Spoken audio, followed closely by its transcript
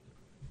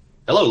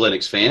Hello,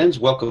 Linux fans.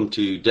 Welcome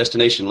to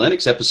Destination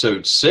Linux,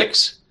 episode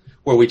 6,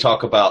 where we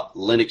talk about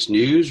Linux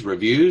news,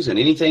 reviews, and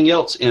anything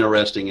else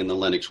interesting in the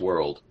Linux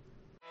world.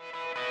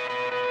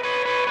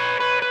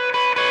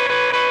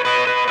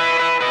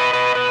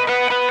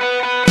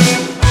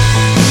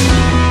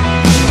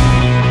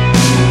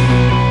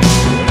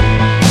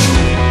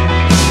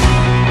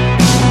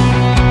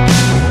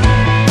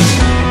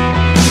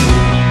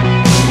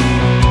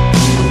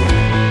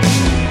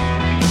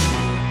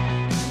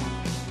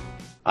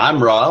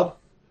 I'm Rob.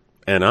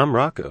 And I'm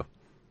Rocco.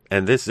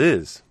 And this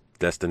is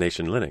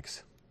Destination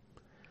Linux.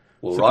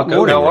 Well, so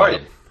Rocco, how are you?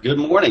 Good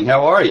morning.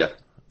 How are you?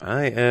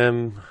 I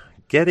am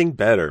getting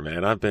better,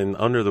 man. I've been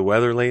under the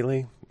weather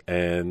lately,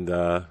 and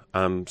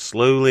I'm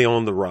slowly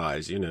on the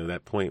rise. You know,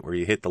 that point where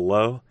you hit the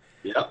low.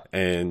 Yeah.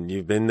 And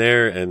you've been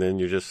there, and then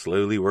you're just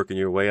slowly working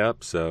your way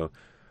up. So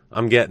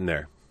I'm getting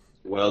there.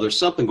 Well, there's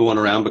something going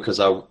around because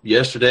I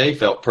yesterday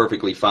felt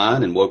perfectly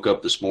fine and woke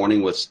up this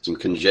morning with some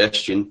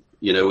congestion,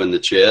 in the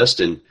chest.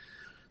 And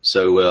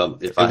so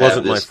if it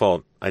wasn't my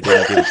fault. I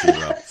didn't give it to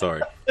you, Rob.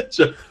 Sorry.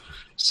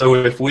 So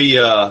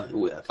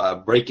if I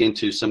break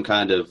into some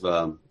kind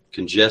of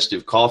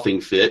congestive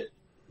coughing fit,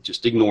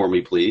 just ignore me,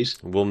 please.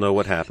 We'll know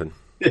what happened.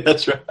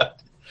 That's right.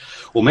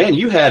 Well, man,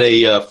 you had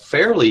a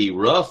fairly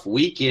rough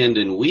weekend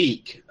and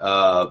week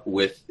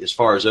with as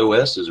far as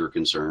OSs are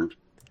concerned.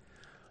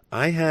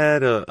 I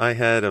had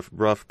a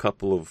rough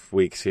couple of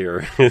weeks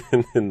here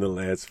in the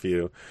last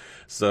few.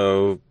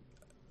 So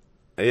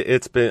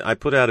it's been, I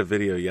put out a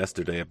video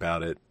yesterday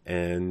about it,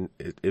 and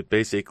it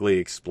basically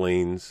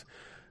explains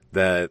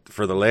that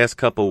for the last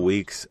couple of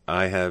weeks,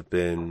 I have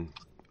been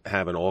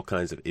having all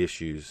kinds of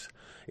issues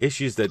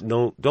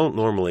that don't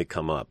normally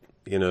come up.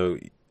 You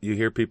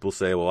hear people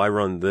say, well, I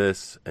run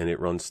this and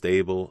it runs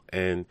stable,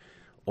 and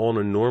on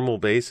a normal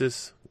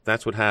basis,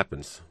 that's what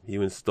happens.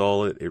 You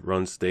install it, it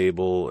runs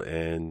stable,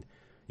 and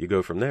you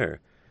go from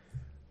there.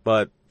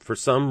 But for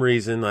some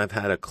reason, I've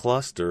had a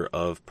cluster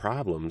of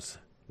problems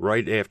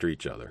right after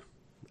each other.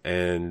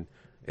 And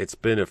it's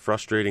been a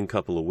frustrating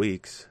couple of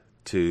weeks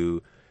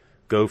to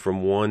go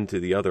from one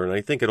to the other. And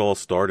I think it all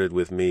started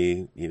with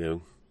me,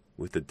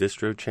 with the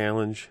distro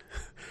challenge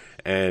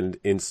and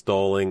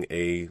installing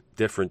a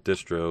different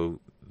distro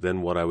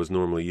than what I was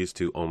normally used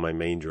to on my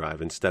main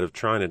drive, instead of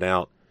trying it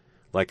out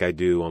like I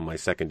do on my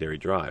secondary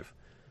drive.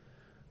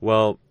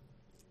 Well,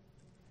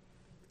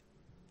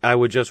 I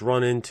would just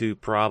run into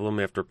problem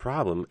after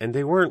problem, and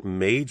they weren't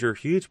major,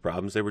 huge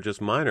problems. They were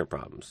just minor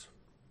problems.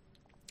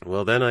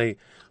 Well, then I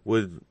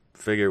would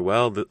figure,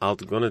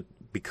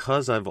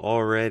 because I've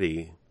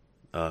already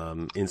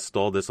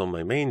installed this on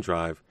my main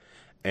drive,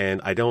 and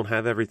I don't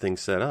have everything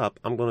set up,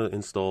 I'm going to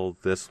install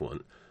this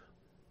one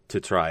to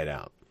try it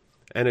out.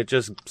 And it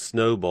just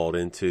snowballed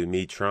into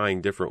me trying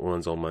different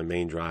ones on my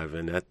main drive,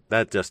 and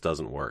that just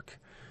doesn't work.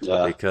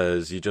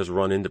 Because you just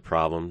run into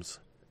problems.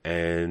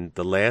 And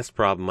the last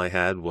problem I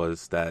had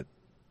was that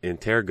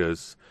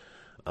Intergos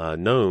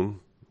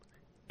GNOME,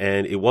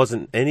 and it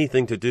wasn't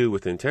anything to do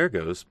with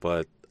Intergos,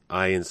 but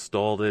I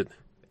installed it,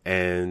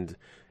 and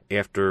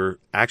after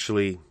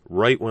I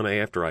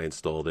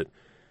installed it,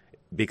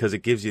 because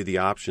it gives you the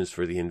options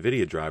for the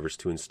NVIDIA drivers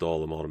to install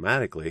them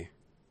automatically,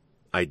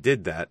 I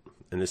did that,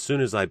 and as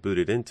soon as I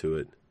booted into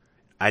it,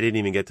 I didn't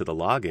even get to the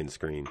login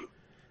screen,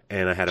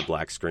 and I had a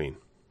black screen.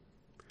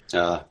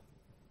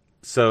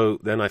 So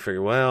then I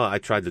figured, I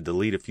tried to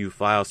delete a few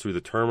files through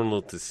the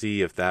terminal to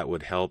see if that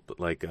would help,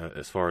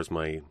 as far as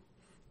my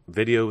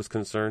video was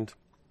concerned.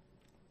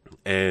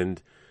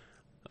 And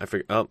I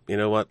figured, you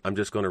know what? I'm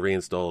just going to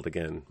reinstall it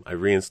again. I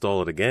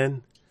reinstall it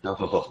again.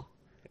 Oh.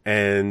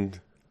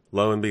 And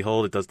lo and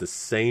behold, it does the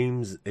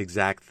same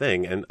exact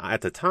thing. And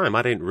at the time,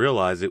 I didn't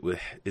realize it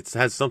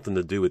has something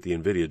to do with the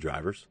NVIDIA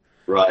drivers.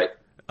 Right.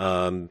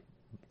 And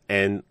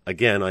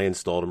again, I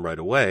installed them right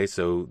away.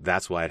 So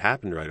that's why it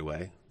happened right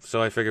away. So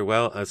I figured,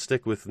 I'll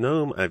stick with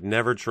GNOME. I've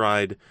never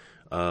tried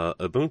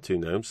Ubuntu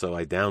GNOME, so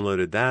I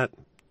downloaded that,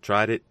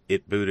 tried it,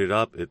 it booted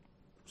up, it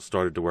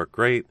started to work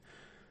great.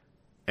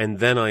 And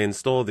then I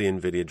installed the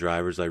NVIDIA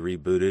drivers, I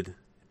rebooted,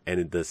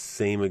 and the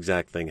same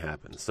exact thing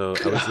happened. So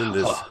I was in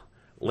this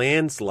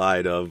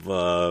landslide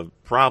of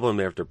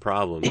problem after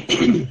problem,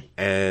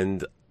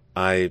 and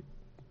I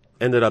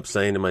ended up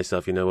saying to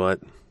myself, you know what?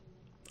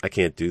 I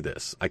can't do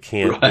this. I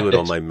can't do it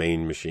on my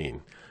main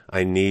machine.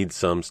 I need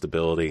some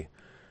stability.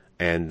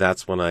 And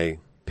that's when I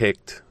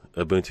picked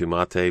Ubuntu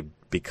Mate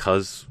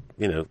because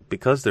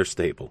they're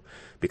stable,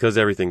 because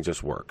everything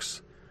just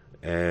works.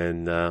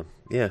 And,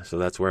 so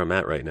that's where I'm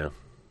at right now.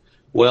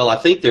 Well, I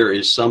think there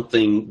is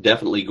something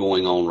definitely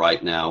going on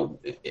right now.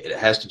 It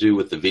has to do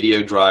with the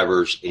video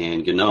drivers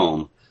and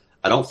GNOME.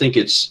 I don't think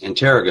it's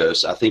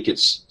Intergos. I think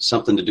it's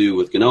something to do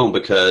with GNOME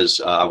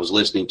because I was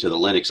listening to the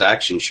Linux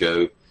Action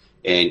Show,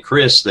 and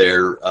Chris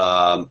there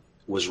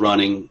was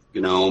running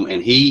GNOME,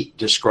 and he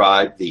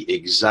described the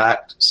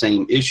exact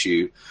same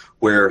issue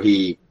where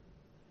he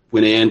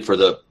went in for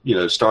the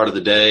start of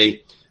the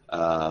day,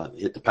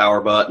 hit the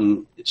power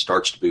button, it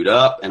starts to boot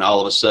up, and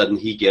all of a sudden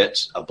he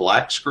gets a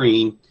black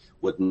screen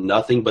with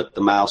nothing but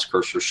the mouse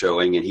cursor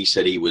showing, and he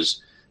said he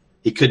was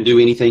he couldn't do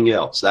anything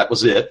else. That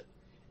was it.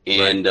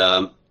 And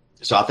Right.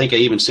 so I think I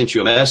even sent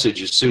you a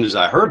message as soon as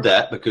I heard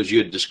that, because you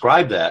had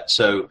described that.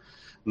 So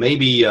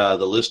maybe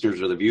the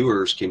listeners or the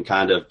viewers can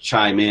kind of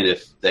chime in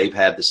if they've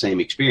had the same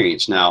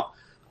experience. Now,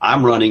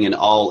 I'm running an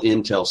all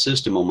Intel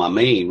system on my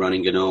main,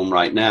 running GNOME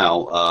right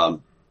now,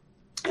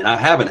 and I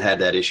haven't had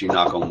that issue,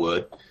 knock on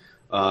wood.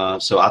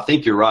 So I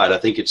think you're right. I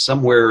think it's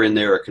somewhere in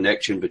there, a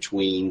connection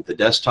between the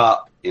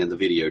desktop and the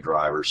video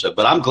driver. So,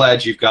 but I'm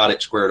glad you've got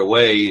it squared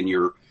away.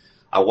 And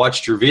I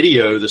watched your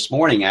video this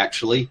morning,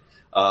 actually.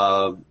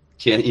 Can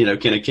a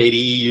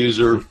KDE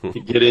user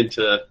get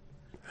into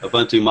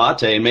Ubuntu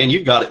Mate? And man,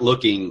 you've got it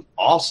looking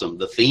awesome.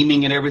 The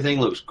theming and everything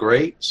looks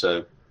great.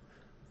 So,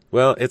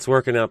 Well, it's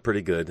working out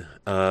pretty good.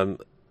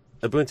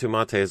 Ubuntu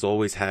Mate has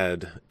always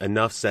had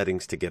enough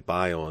settings to get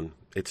by on.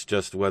 It's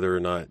just whether or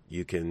not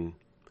you can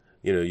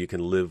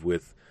live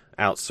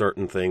without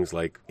certain things.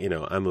 Like,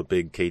 I'm a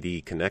big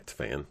KDE Connect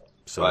fan,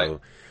 so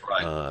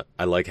right.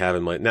 I like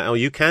having now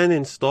you can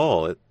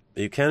install it.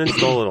 You can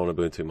install it on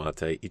Ubuntu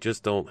Mate. You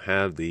just don't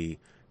have the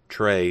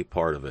tray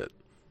part of it,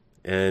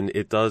 and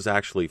it does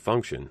actually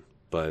function.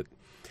 But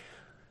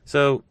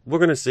so we're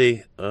gonna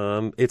see.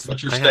 I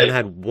haven't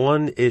had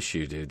one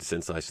issue, dude,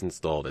 since I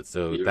installed it.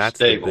 So that's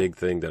stable. the big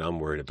thing that I'm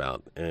worried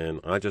about, and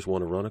I just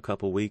want to run a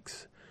couple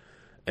weeks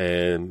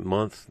and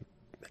month,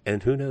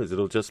 and who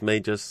knows?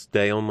 May just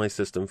stay on my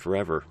system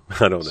forever.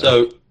 I don't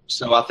know.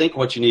 So I think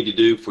what you need to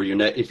do for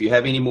if you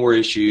have any more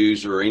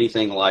issues or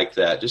anything like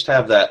that, just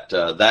have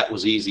that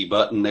was easy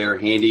button there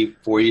handy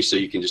for you, so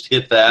you can just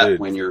hit that. Dude,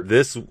 when you're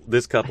this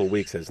couple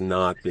weeks has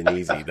not been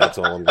easy. That's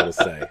all I'm going to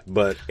say.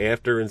 But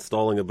after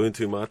installing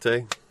Ubuntu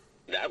Mate,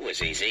 that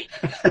was easy.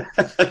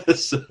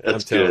 I'm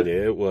telling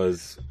you,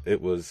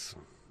 it was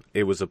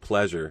a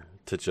pleasure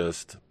to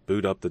just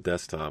boot up the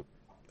desktop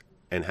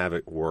and have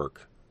it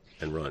work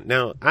and run.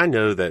 Now, I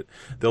know that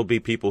there'll be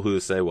people who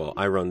say, well,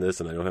 I run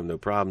this and I don't have no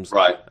problems.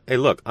 Right. Hey,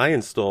 look, I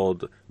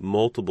installed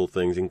multiple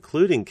things,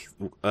 including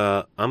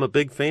I'm a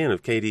big fan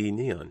of KDE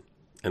Neon,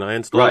 and I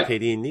installed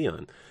KDE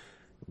Neon.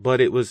 But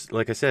it was,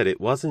 like I said,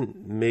 it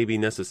wasn't maybe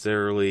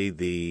necessarily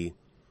the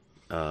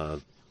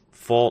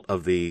fault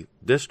of the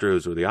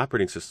distros or the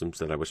operating systems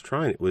that I was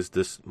trying. It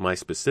was my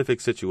specific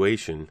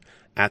situation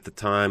at the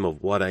time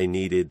of what I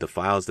needed, the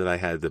files that I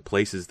had, the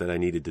places that I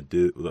needed to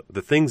do,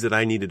 the things that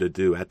I needed to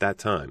do at that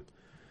time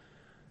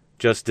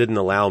just didn't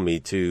allow me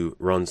to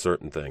run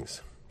certain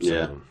things. So.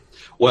 Yeah.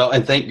 Well,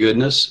 and thank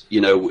goodness,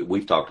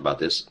 we've talked about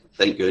this.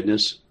 Thank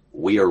goodness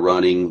we are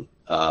running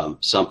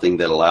something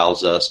that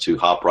allows us to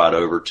hop right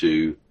over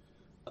to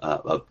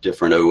a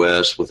different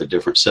OS with a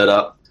different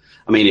setup.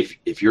 I mean,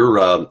 if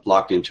you're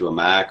locked into a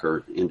Mac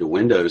or into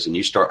Windows and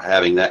you start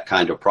having that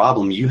kind of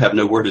problem, you have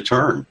nowhere to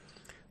turn.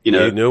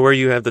 You know where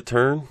you have to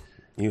turn?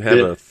 You have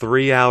a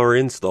 3-hour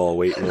install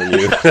waiting on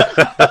you.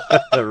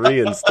 A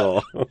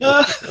reinstall.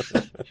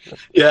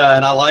 Yeah,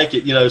 and I like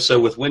it. So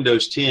with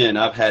Windows 10,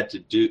 I've had to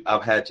do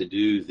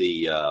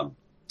the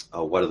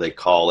what do they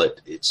call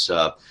it? It's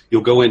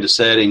you'll go into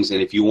settings, and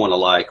if you want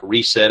to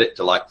reset it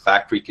to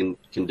factory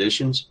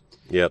conditions.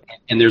 Yep.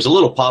 And there's a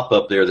little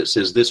pop-up there that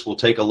says this will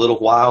take a little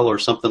while or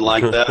something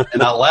like that.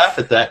 And I laugh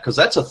at that because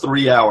that's a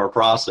 3-hour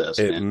process.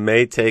 It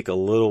may take a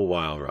little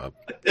while, Rob.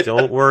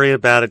 Don't worry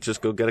about it.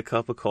 Just go get a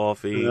cup of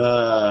coffee.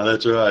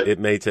 That's right. It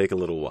may take a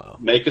little while.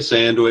 Make a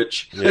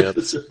sandwich. Yep.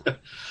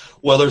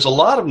 Well, there's a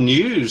lot of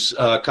news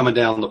coming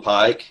down the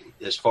pike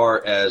as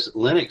far as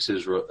Linux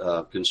is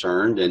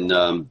concerned. And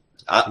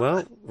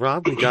well,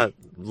 Rob, we got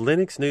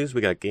Linux news,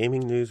 we got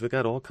gaming news, we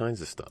got all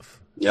kinds of stuff.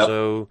 Yep.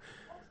 So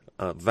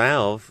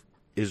Valve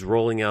is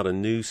rolling out a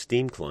new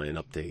Steam client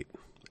update,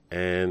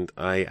 and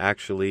I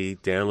actually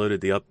downloaded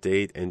the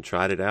update and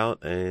tried it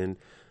out, and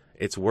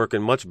it's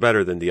working much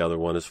better than the other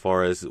one. As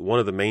far as one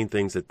of the main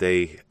things that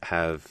they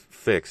have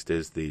fixed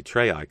is the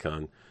tray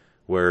icon,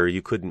 where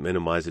you couldn't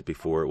minimize it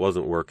before. It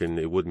wasn't working.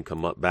 It wouldn't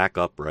come back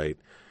up right,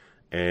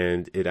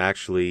 and it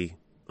actually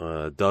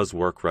does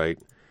work right.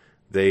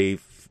 They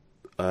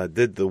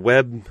did the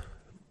web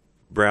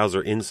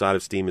browser inside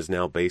of Steam is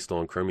now based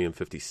on Chromium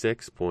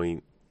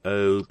 56.0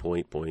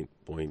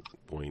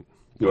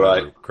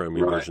 right.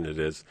 Chromium version it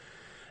is.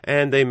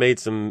 And they made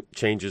some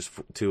changes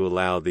to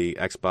allow the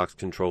Xbox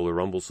controller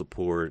rumble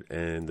support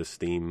and the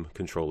Steam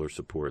controller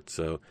support.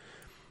 So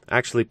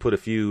actually put a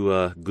few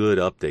good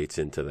updates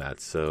into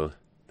that. So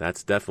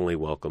that's definitely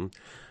welcome.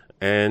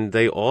 And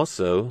they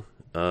also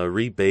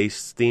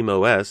rebased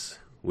SteamOS,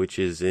 which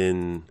is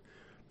in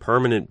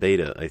permanent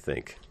beta, I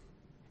think.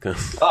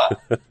 Oh,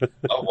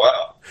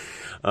 wow.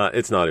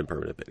 It's not in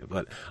permanent beta,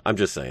 but I'm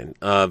just saying.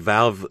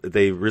 Valve,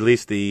 they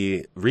rebased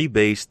the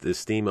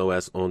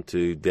SteamOS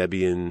onto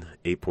Debian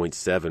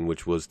 8.7,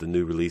 which was the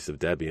new release of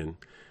Debian.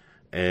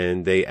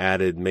 And they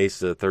added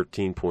Mesa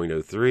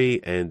 13.03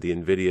 and the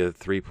NVIDIA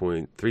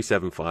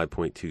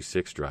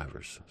 375.26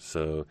 drivers.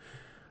 So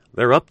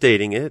they're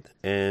updating it.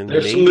 And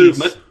there's some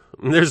movement.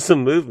 There's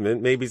some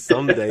movement. Maybe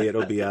someday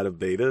it'll be out of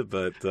beta,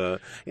 but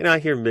I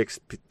hear mixed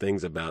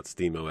things about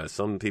SteamOS.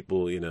 Some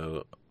people,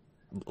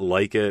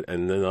 like it,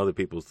 and then other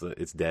people say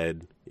it's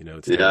dead.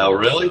 It's Yeah, terrible.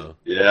 really? So,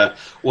 Yeah.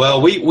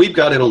 Well, we've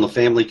got it on the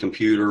family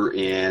computer,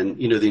 and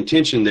the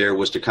intention there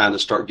was to kind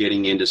of start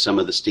getting into some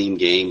of the Steam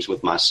games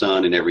with my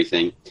son and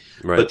everything.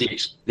 right. But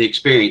the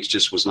experience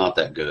just was not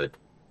that good.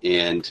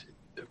 And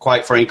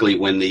quite frankly,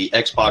 when the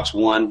Xbox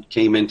One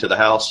came into the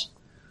house,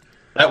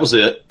 that was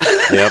it.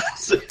 Yep.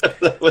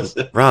 That was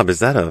it. Rob, is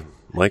that a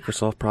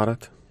Microsoft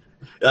product?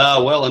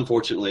 Well,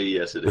 unfortunately,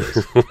 yes, it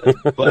is.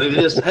 But it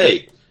is.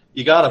 Hey,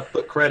 you got to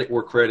put credit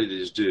where credit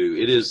is due.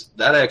 It is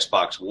that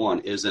Xbox One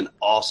is an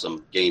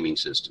awesome gaming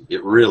system.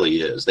 It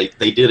really is. They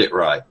did it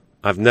right.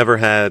 I've never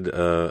had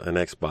an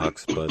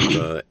Xbox,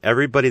 but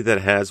everybody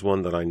that has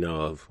one that I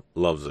know of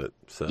loves it.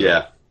 So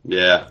Yeah.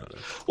 Yeah.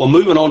 Well,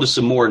 moving on to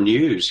some more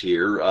news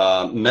here.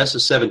 Mesa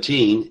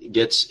 17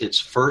 gets its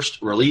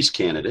first release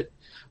candidate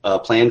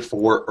planned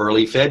for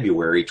early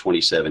February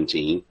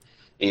 2017.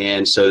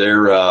 And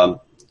so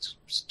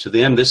to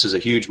them, this is a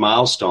huge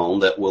milestone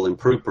that will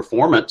improve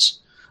performance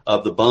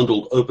of the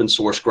bundled open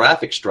source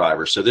graphics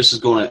driver. So this is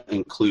going to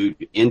include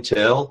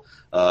Intel,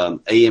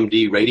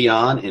 AMD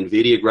Radeon,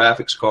 NVIDIA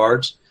graphics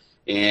cards,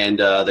 and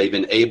they've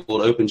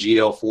enabled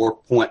OpenGL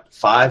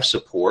 4.5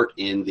 support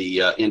in the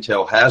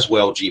Intel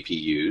Haswell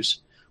GPUs,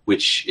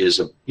 which is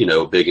a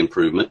big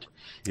improvement.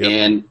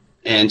 Yep.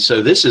 And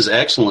so this is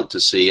excellent to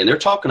see. And they're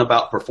talking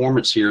about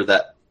performance here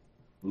that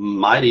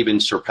might even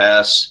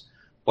surpass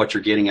what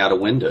you're getting out of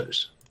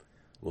Windows.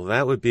 Well,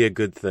 that would be a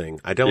good thing.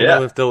 I don't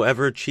know if they'll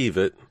ever achieve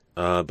it,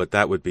 but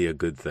that would be a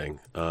good thing.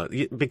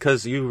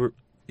 Because you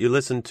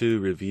listen to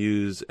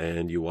reviews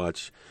and you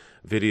watch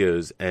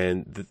videos,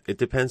 and it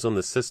depends on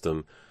the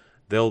system.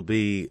 There'll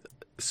be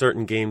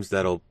certain games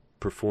that'll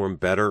perform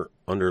better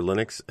under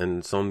Linux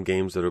and some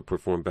games that'll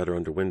perform better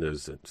under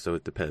Windows. So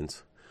it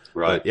depends.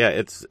 Right. But yeah,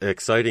 it's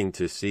exciting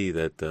to see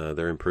that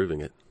they're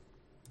improving it.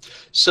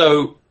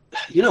 So,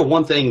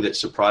 one thing that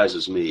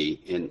surprises me,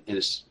 and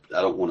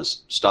I don't want to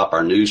stop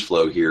our news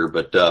flow here,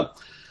 but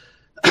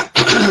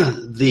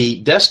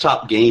the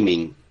desktop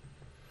gaming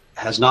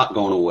has not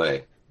gone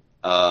away.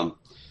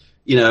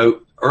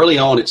 Early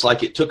on, it's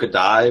like it took a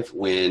dive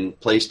when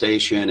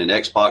PlayStation and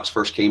Xbox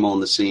first came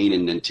on the scene,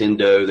 and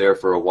Nintendo there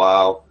for a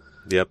while.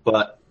 Yep.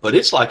 But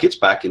it's like it's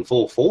back in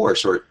full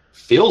force, or it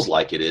feels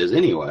like it is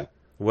anyway.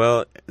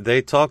 Well,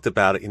 they talked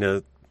about it,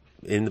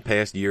 in the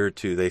past year or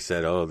two. They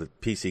said, "Oh, the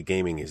PC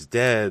gaming is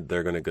dead.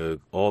 They're going to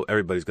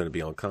everybody's going to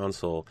be on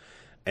console."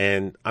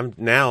 And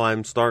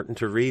I'm starting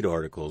to read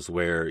articles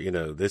where,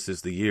 this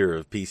is the year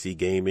of PC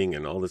gaming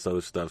and all this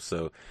other stuff.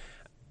 So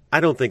I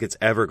don't think it's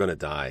ever going to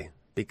die,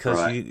 because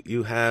Right.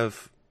 you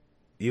have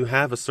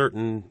a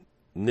certain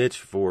niche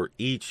for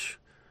each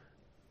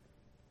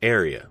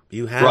area.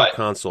 You have Right.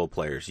 console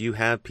players, you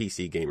have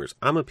PC gamers.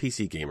 I'm a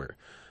PC gamer.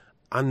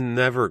 I'm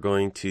never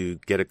going to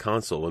get a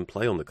console and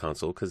play on the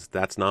console because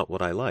that's not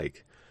what I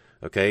like.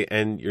 Okay,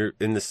 and you're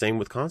in the same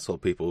with console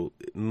people.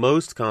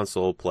 Most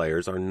console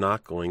players are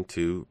not going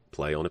to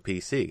play on a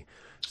PC.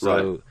 So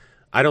Right.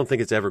 I don't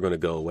think it's ever going to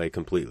go away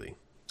completely.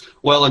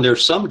 Well, and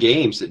there's some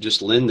games that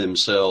just lend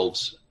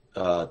themselves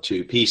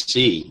to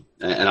PC.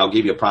 And I'll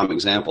give you a prime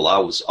example. I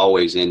was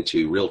always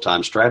into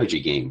real-time strategy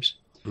games.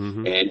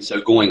 Mm-hmm. And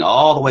so going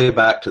all the way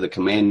back to the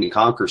Command and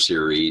Conquer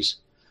series,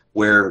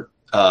 where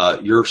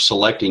you're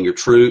selecting your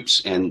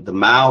troops and the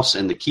mouse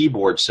and the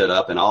keyboard set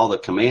up and all the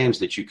commands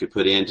that you could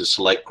put in to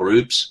select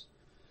groups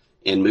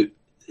and move.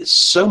 It's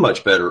so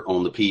much better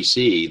on the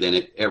PC than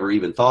it ever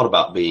even thought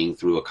about being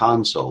through a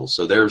console.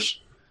 So there's,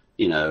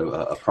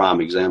 a prime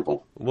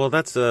example. Well,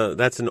 that's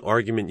an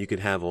argument you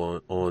could have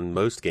on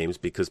most games,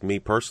 because me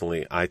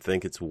personally, I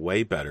think it's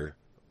way better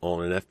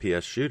on an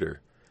FPS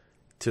shooter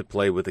to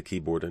play with a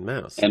keyboard and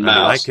mouse. And I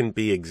mean, I mouse. can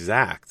be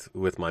exact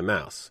with my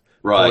mouse,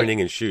 Right. pointing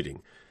and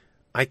shooting.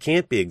 I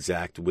can't be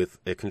exact with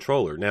a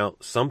controller. Now,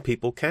 some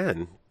people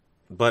can,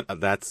 but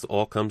that's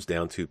all comes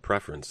down to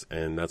preference,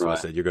 and that's what I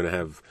Right. said. You're going to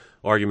have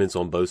arguments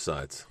on both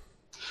sides.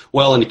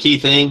 Well, and the key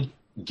thing,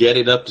 get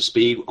it up to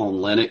speed on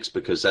Linux,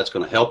 because that's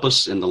going to help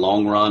us in the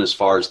long run as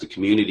far as the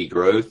community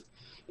growth.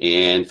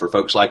 And for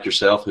folks like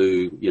yourself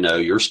who,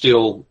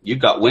 you've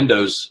got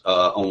Windows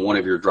on one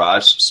of your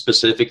drives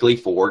specifically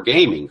for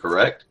gaming,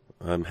 correct?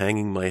 I'm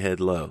hanging my head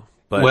low.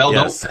 But Well,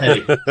 yes.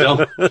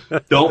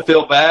 don't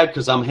feel bad,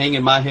 because I'm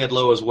hanging my head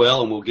low as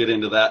well, and we'll get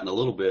into that in a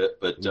little bit.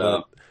 But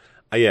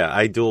yeah,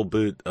 I dual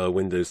boot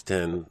Windows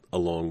 10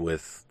 along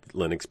with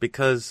Linux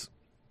because,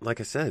 like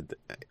I said,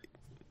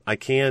 I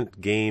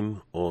can't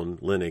game on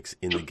Linux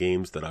in the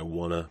games that I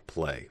want to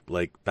play.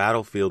 Like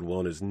Battlefield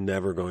 1 is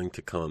never going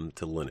to come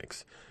to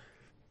Linux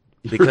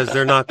because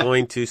they're not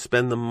going to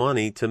spend the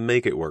money to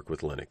make it work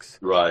with Linux.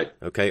 Right.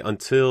 Okay,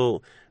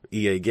 until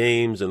EA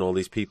Games and all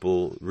these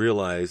people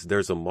realize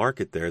there's a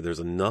market there, there's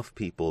enough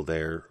people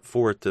there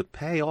for it to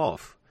pay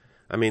off.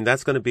 I mean,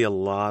 that's going to be a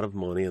lot of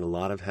money and a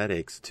lot of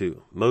headaches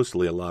too.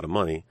 Mostly a lot of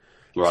money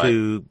Right.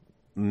 to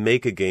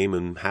make a game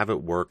and have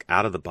it work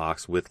out of the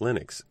box with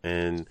Linux.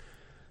 And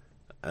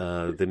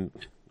then,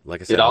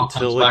 like I said, It all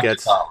until comes it back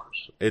gets, to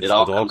dollars. it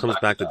all comes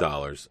back to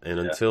dollars. And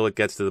Yeah. until it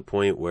gets to the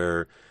point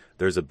where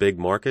there's a big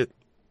market,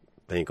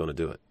 they ain't going to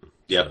do it.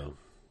 Yep. So,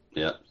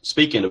 Yeah.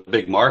 Speaking of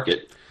big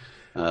market,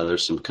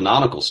 there's some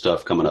Canonical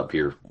stuff coming up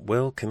here.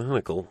 well,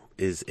 Canonical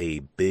is a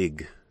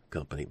big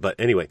company. But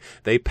anyway,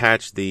 they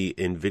patched the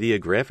NVIDIA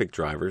graphic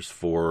drivers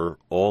for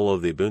all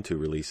of the Ubuntu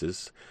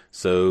releases.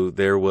 So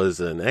there was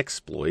an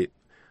exploit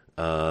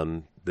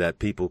that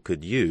people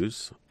could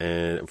use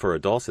and for a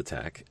DOS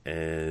attack,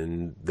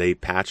 and they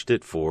patched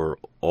it for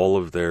all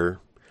of their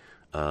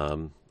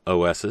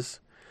OSs.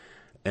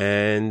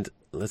 And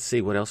let's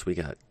see what else we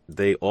got.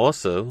 They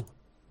also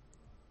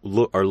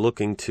are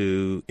looking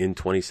to, in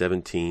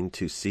 2017,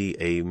 to see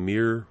a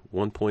Mir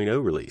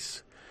 1.0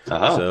 release.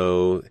 Uh-huh.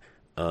 So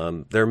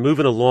they're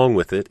moving along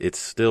with it. It's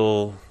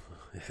still,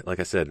 like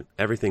I said,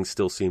 everything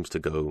still seems to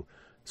go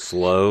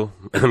slow.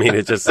 I mean,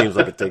 it just seems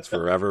like it takes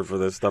forever for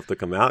this stuff to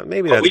come out.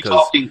 Maybe that's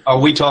because... Are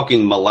we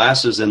talking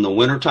molasses in the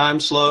wintertime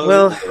slow?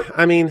 Well,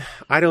 I mean,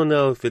 I don't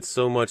know if it's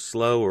so much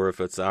slow or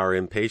if it's our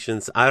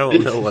impatience. I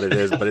don't know what it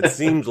is, but it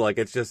seems like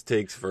it just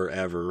takes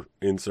forever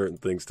in certain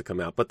things to come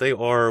out. But they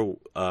are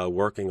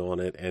working on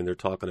it, and they're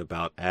talking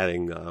about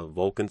adding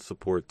Vulkan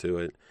support to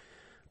it.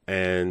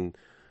 And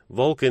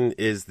Vulkan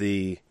is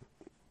the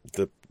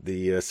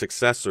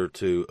successor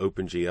to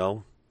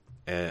OpenGL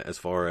as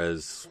far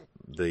as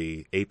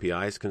the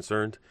API is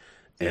concerned.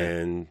 Yeah.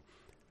 And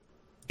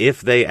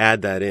if they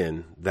add that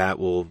in, that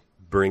will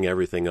bring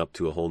everything up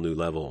to a whole new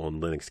level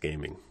on Linux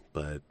gaming.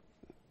 But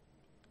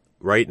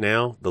right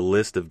now, the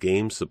list of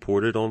games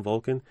supported on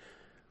Vulkan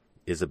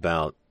is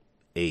about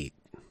 8.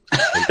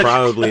 And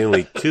probably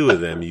only 2 of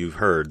them you've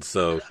heard.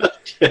 So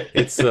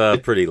it's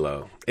pretty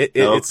low.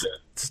 It's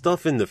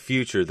stuff in the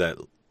future that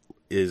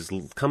is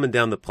coming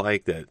down the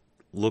pike that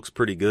looks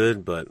pretty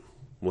good, but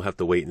we'll have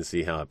to wait and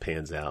see how it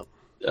pans out.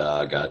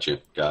 Gotcha.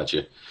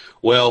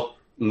 Well,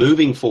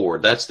 moving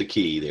forward, that's the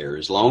key there.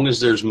 As long as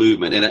there's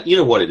movement, and you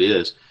know what it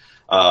is,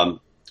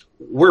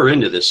 we're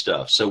into this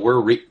stuff.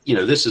 So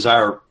this is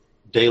our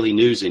daily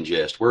news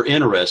ingest. We're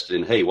interested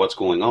in, hey, what's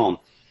going on?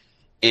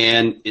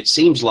 And it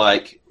seems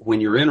like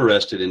when you're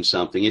interested in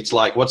something, it's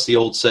like, what's the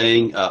old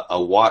saying?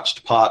 A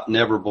watched pot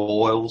never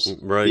boils,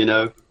 right? You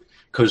know,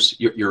 because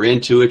you're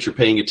into it, you're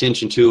paying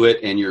attention to it,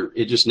 and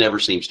it just never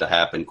seems to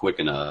happen quick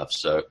enough.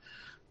 So,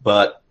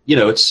 but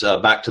it's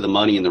back to the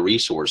money and the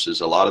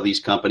resources. A lot of these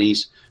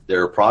companies,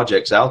 there are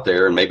projects out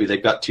there, and maybe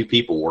they've got 2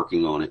 people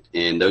working on it,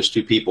 and those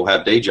 2 people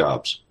have day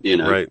jobs,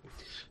 Right.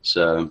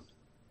 So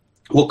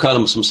we'll cut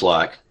them some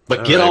slack.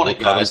 But get on it,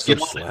 guys.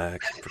 Get on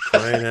slack. For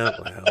crying out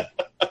loud.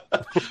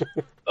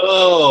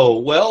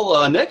 Oh,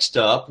 well, next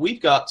up,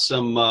 we've got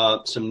some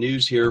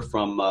news here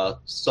from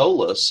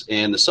Solus,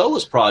 and the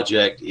Solus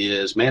project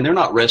is, man, they're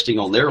not resting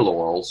on their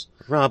laurels.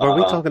 Rob, are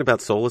we talking about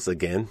Solus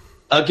again?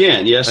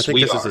 Again, yes, I think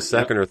this is the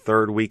second or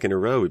third week in a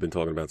row we've been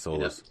talking about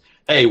Solus.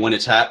 Yeah. Hey, when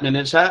it's happening,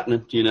 it's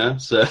happening,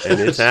 So, and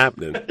it's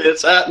happening.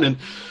 It's happening.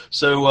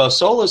 So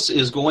Solus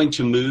is going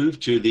to move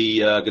to the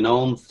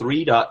GNOME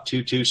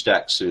 3.22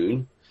 stack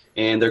soon,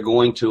 and they're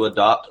going to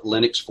adopt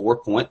Linux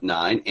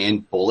 4.9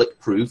 and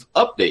bulletproof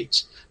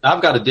updates. Now,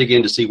 I've got to dig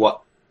in to see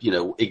what,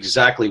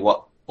 exactly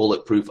what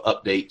bulletproof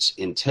updates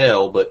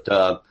entail, but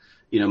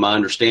my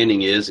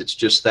understanding is it's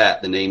just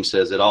that. The name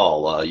says it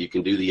all. You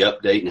can do the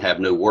update and have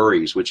no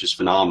worries, which is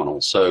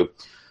phenomenal. So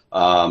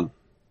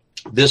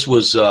this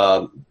was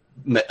an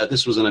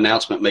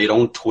announcement made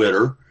on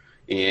Twitter,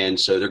 and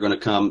so they're going to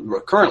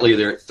come. Currently,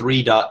 they're at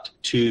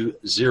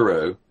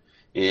 3.20,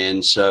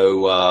 and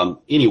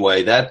so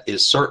anyway, that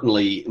is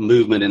certainly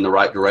movement in the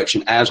right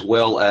direction, as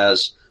well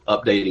as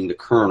updating the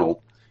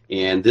kernel.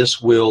 And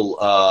this will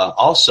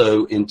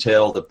also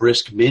entail the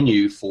Brisk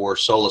menu for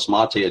Solus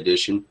Mate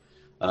Edition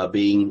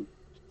being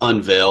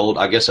unveiled,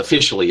 I guess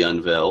officially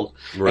unveiled.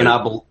 Right.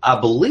 And I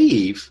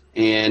believe,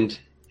 and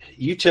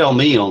you tell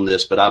me on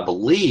this, but I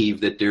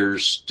believe that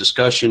there's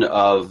discussion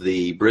of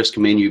the Brisk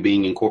menu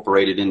being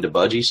incorporated into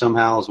Budgie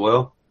somehow as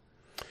well.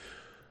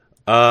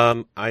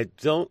 I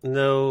don't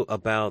know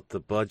about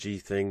the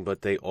Budgie thing,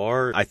 but they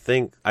are, I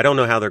don't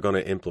know how they're going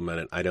to implement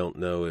it. I don't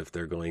know if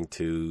they're going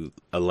to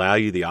allow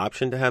you the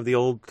option to have the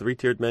old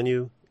 3-tiered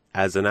menu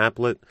as an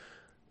applet,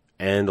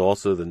 and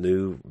also the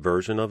new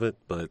version of it,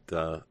 but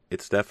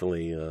it's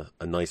definitely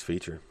a nice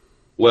feature.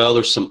 Well,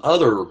 there's some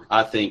other,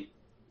 I think,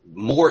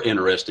 more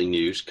interesting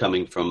news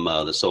coming from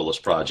the Solus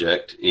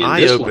project.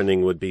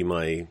 Eye-opening would be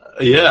my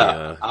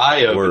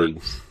eye-opening word.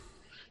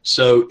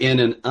 So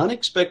in an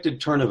unexpected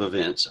turn of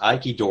events,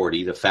 Ike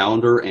Doherty, the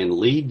founder and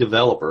lead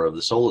developer of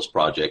the Solus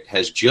project,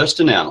 has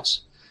just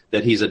announced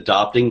that he's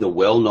adopting the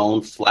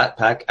well-known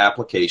Flatpak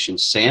application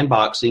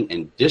sandboxing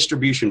and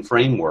distribution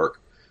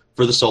framework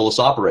for the Solus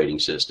operating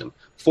system,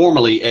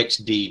 formerly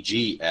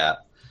XDG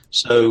app.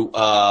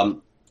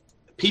 So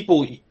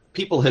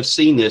people have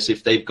seen this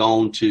if they've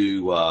gone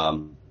to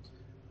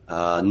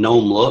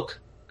GNOME Look,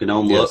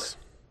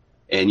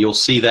 and you'll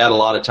see that a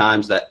lot of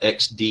times, that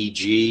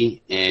XDG,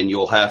 and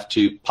you'll have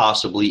to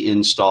possibly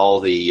install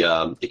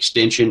the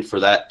extension for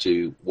that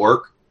to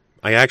work.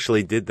 I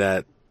actually did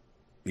that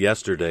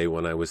yesterday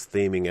when I was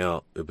theming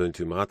out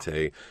Ubuntu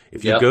Mate.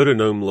 If you go to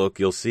GNOME Look,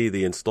 you'll see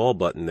the install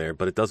button there,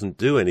 but it doesn't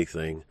do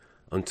anything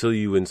until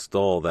you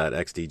install that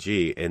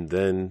XDG, and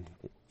then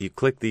you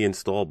click the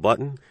install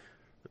button,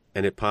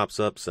 and it pops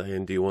up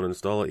saying, "Do you want to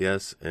install it?"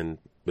 Yes, and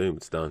boom,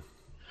 it's done.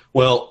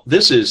 Well,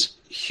 this is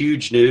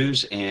huge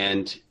news,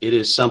 and it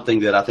is something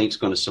that I think is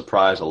going to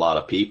surprise a lot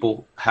of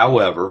people.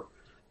 However,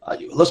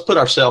 let's put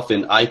ourselves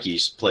in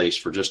Ike's place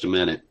for just a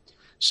minute.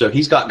 So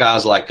he's got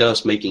guys like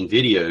us making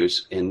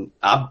videos, and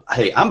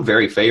I'm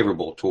very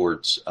favorable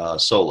towards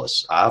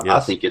Solus. I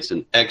think it's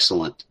an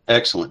excellent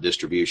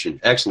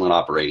distribution, excellent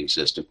operating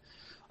system.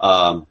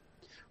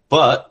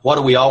 But what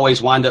do we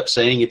always wind up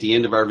saying at the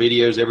end of our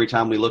videos every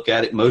time we look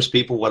at it? Most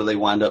people, what do they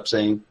wind up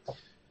saying?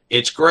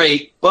 It's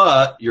great,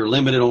 but you're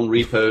limited on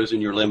repos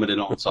and you're limited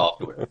on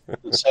software.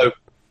 So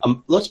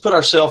let's put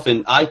ourselves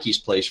in Ike's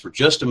place for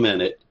just a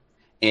minute,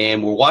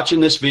 and we're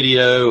watching this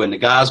video, and the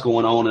guy's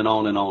going on and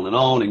on and on and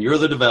on, and you're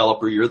the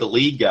developer, you're the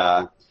lead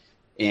guy,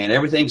 and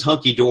everything's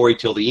hunky-dory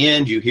till the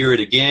end. You hear it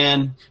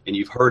again, and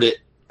you've heard it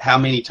how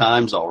many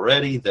times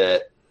already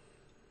that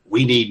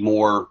we need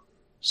more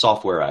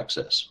software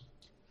access.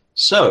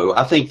 So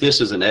I think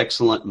this is an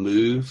excellent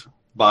move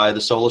by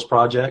the Solus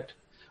project.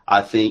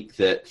 I think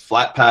that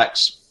flat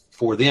packs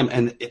for them,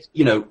 and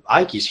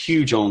Ike is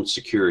huge on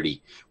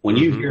security. When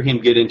you hear him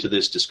get into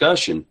this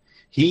discussion,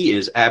 he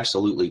is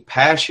absolutely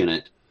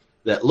passionate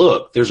that,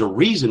 look, there's a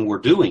reason we're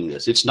doing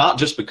this. It's not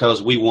just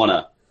because we want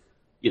to,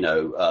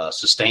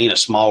 sustain a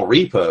small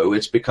repo.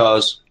 It's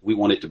because we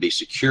want it to be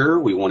secure.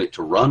 We want it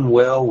to run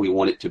well. We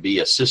want it to be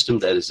a system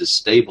that is as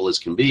stable as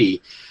can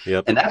be.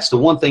 Yep. And that's the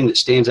one thing that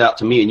stands out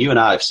to me, and you and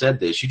I have said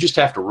this. You just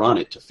have to run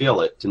it to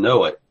feel it, to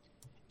know it.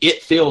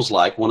 It feels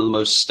like one of the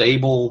most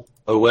stable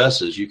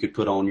OSs you could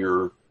put on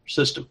your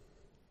system.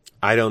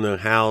 I don't know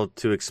how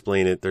to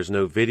explain it. There's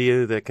no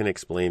video that can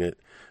explain it.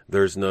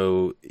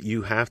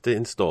 You have to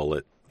install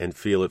it and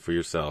feel it for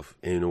yourself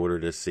in order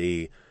to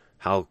see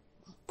how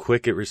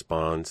quick it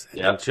responds.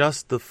 Yep. And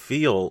just the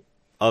feel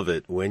of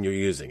it when you're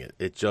using it.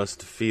 It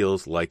just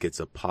feels like it's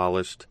a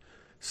polished,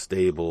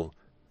 stable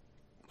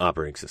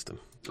operating system.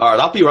 All right,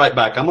 I'll be right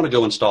back. I'm going to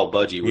go install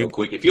Budgie real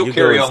quick. If you'll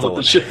carry on with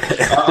the show.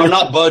 Or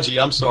not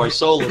Budgie, I'm sorry,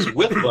 Solus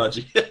with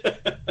Budgie.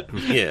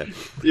 Yeah.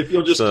 If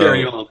you'll just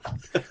carry on.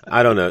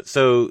 I don't know.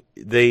 So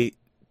they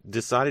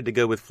decided to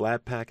go with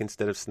Flatpak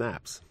instead of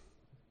snaps.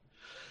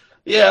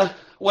 Yeah,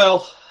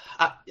 well,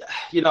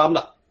 I'm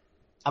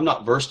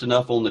not versed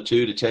enough on the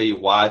two to tell you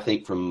why. I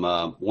think from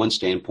one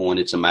standpoint,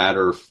 it's a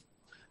matter of,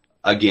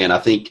 again, I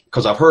think,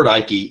 because I've heard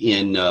Ike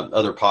in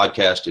other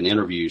podcasts and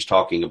interviews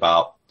talking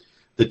about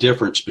the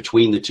difference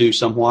between the two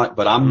somewhat,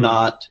 but I'm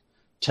not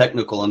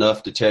technical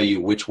enough to tell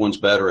you which one's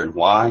better and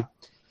why.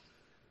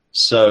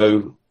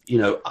 So,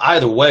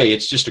 either way,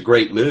 it's just a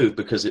great move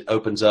because it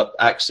opens up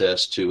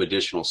access to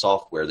additional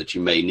software that you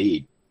may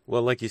need.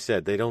 Well, like you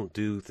said, they don't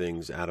do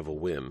things out of a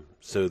whim.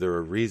 So there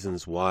are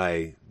reasons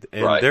why,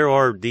 and there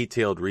are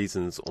detailed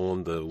reasons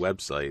on the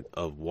website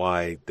of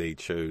why they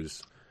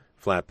chose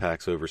flat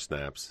packs over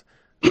snaps.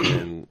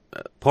 And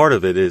part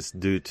of it is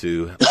due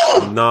to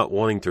not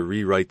wanting to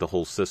rewrite the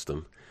whole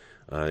system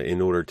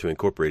in order to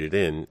incorporate it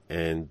in.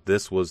 And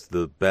this was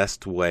the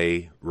best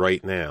way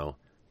right now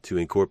to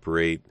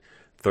incorporate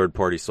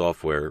third-party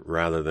software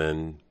rather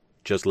than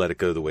just let it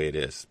go the way it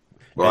is.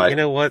 Right. And you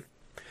know what?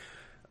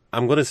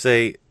 I'm going to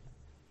say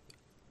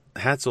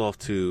hats off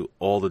to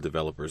all the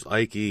developers.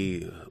 Ike,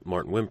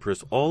 Martin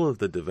Wimpress, all of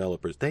the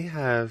developers. They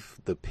have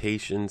the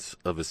patience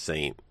of a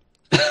saint.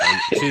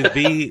 You're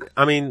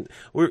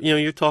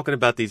talking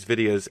about these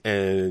videos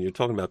and you're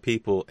talking about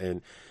people,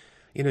 and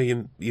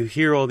you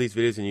hear all these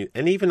videos,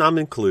 and even I'm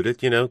included,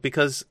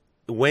 because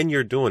when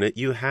you're doing it,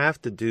 you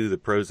have to do the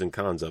pros and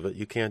cons of it.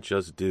 You can't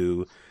just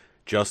do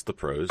just the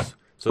pros.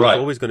 So there's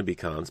always going to be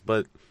cons,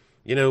 but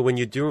when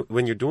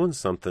you're doing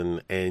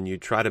something and you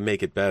try to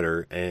make it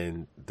better,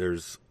 and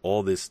there's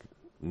all this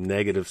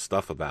negative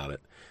stuff about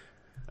it,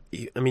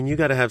 you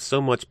got to have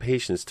so much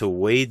patience to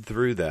wade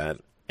through that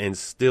and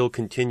still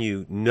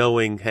continue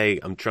knowing, hey,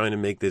 I'm trying to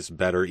make this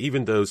better,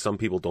 even though some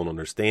people don't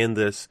understand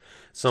this,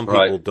 some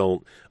people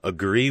don't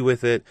agree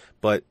with it,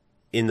 but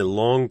in the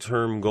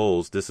long-term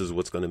goals, this is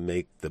what's going to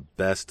make the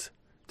best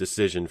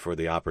decision for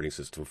the operating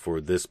system, for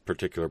this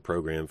particular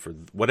program, for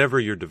whatever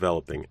you're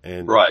developing.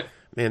 And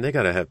man, they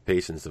got to have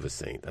patience of a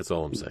saint. That's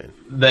all I'm saying.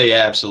 They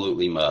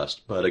absolutely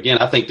must. But again,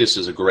 I think this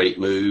is a great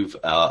move.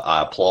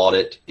 I applaud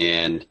it,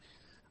 and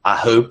I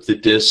hope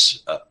that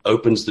this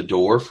opens the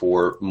door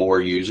for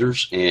more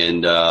users.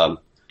 And and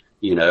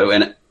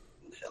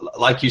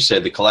like you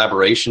said, the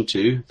collaboration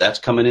too, that's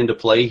coming into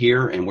play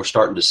here, and we're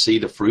starting to see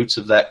the fruits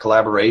of that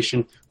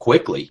collaboration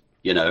quickly.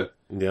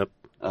 Yep.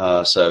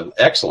 So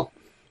excellent.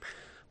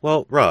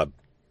 Well, Rob,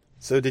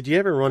 so did you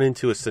ever run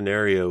into a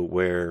scenario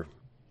where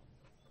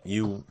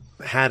you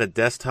had a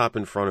desktop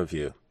in front of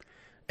you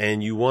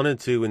and you wanted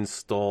to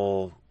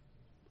install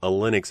a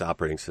Linux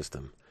operating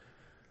system,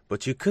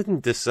 but you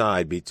couldn't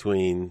decide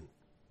between,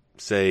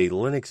 say,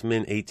 Linux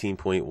Mint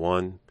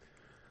 18.1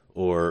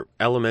 or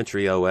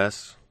Elementary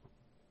OS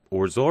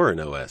or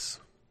Zorin OS,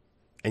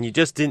 and you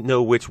just didn't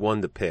know which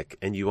one to pick,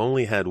 and you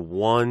only had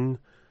one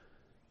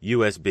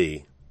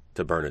USB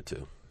to burn it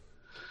to?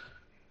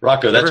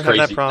 Rocco, You that's ever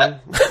have that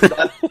crazy.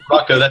 problem?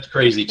 Rocco, that's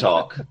crazy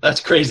talk. That's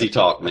crazy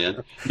talk,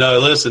 man. No,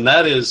 listen,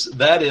 that is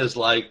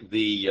like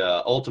the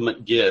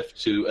ultimate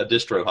gift to a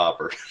distro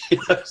hopper.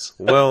 Yes.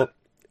 Well,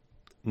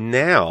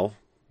 now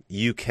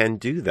you can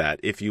do that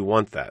if you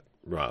want that,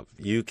 Rob.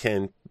 You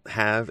can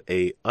have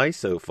a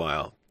ISO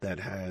file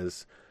that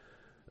has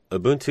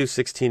Ubuntu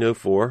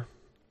 16.04,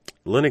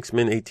 Linux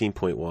Mint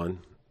 18.1,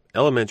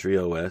 Elementary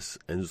OS,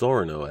 and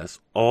Zorin OS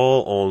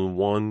all on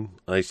one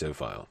ISO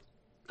file.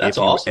 That's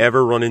if you awesome.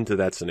 ever run into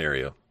that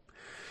scenario.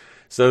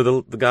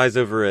 So the guys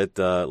over at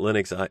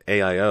Linux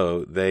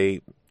AIO,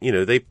 they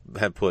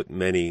have put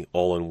many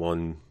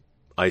all-in-one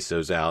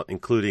ISOs out,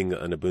 including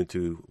an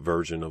Ubuntu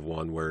version of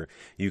one where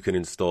you can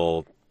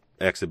install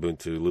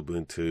Xubuntu,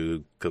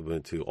 Lubuntu,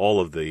 Kubuntu,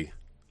 all of the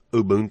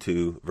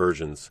Ubuntu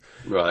versions,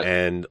 Right.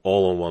 and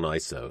all on one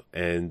ISO.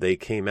 And they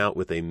came out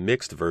with a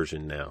mixed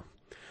version now.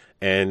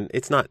 And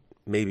it's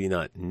maybe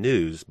not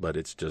news, but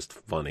it's just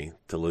funny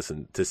to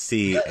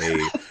see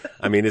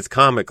I mean, it's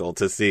comical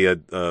to see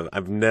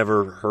I've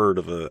never heard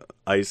of a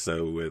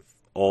ISO with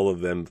all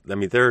of them. I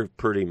mean, they're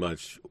pretty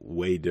much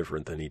way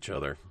different than each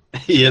other.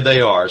 Yeah,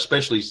 they are,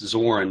 especially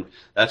Zorin.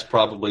 That's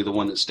probably the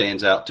one that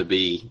stands out to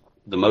be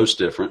the most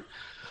different.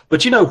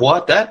 But you know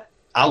what?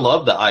 I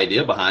love the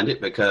idea behind it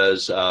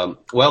because,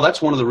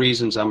 that's one of the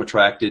reasons I'm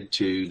attracted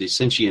to the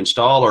Senshi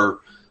installer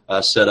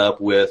setup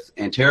with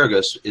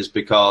Antergos is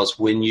because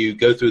when you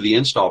go through the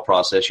install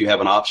process, you have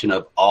an option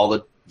of all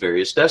the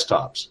various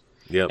desktops.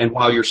 Yep. And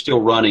while you're still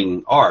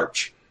running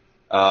Arch,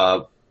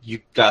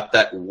 you've got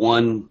that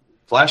one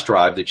flash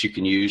drive that you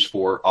can use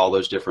for all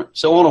those different.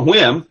 So on a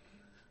whim,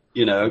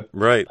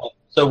 Right.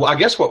 So I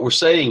guess what we're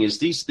saying is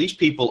these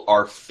people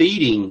are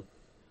feeding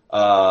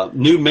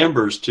new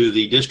members to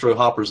the Distro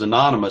Hoppers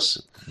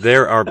Anonymous.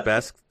 They're our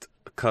best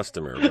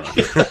customer, Rob.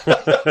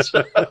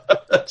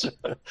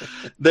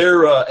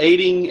 They're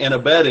aiding and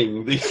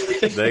abetting.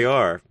 They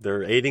are.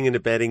 They're aiding and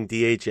abetting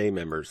DHA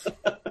members.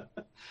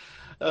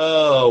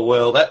 Oh,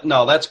 well,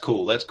 that's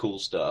cool. That's cool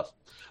stuff.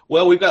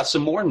 Well, we've got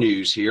some more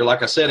news here.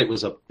 Like I said,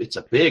 it's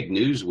a big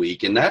news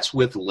week, and that's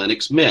with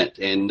Linux Mint.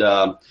 And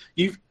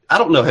I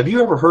don't know, have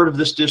you ever heard of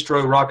this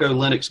distro, Rocco,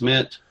 Linux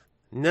Mint?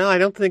 No, I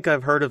don't think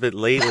I've heard of it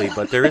lately,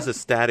 but there is a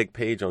static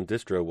page on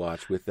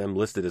DistroWatch with them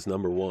listed as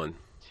number one.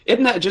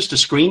 Isn't that just a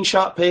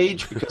screenshot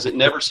page? Because it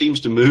never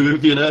seems to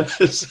move, But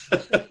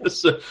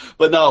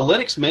no,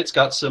 Linux Mint's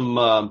got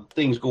some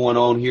things going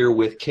on here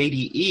with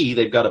KDE.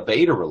 They've got a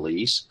beta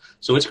release,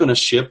 so it's going to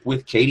ship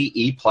with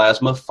KDE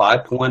Plasma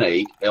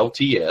 5.8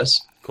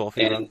 LTS.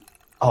 Coffee. And,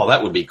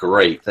 that would be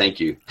great. Thank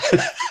you.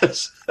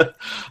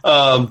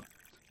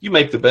 You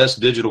make the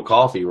best digital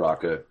coffee,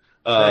 Rocco.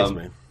 Thanks,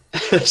 man.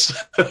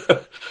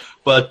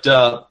 But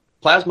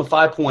Plasma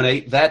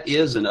 5.8, that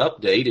is an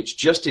update. It's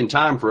just in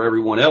time for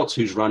everyone else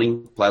who's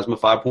running Plasma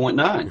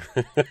 5.9.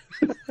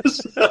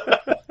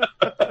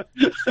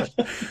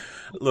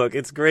 Look,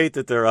 it's great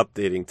that they're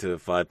updating to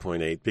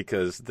 5.8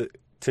 because,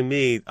 to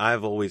me,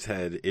 I've always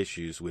had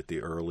issues with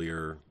the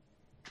earlier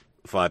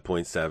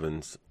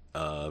 5.7s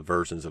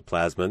versions of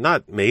Plasma.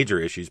 Not major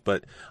issues,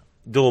 but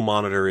dual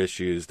monitor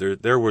issues.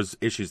 There was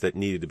issues that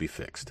needed to be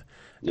fixed.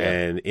 Yeah.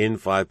 And in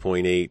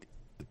 5.8,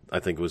 I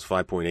think it was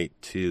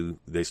 5.82,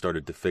 they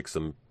started to fix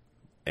them,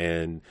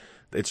 and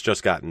it's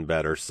just gotten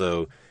better.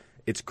 So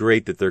it's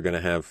great that they're going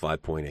to have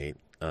 5.8.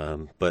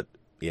 But,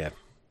 yeah,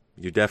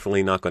 you're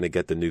definitely not going to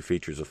get the new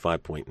features of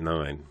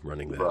 5.9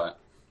 running that.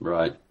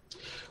 Right.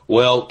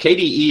 Well,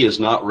 KDE is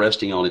not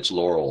resting on its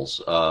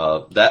laurels.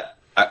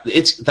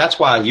 That's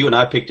why you and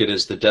I picked it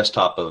as the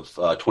desktop of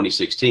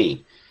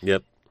 2016.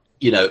 Yep.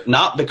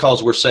 Not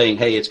because we're saying,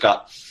 hey, it's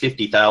got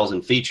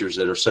 50,000 features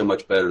that are so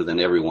much better than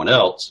everyone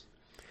else.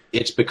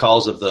 It's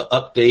because of the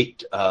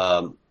update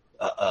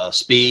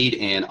speed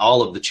and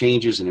all of the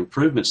changes and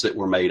improvements that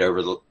were made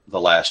over the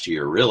last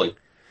year, really.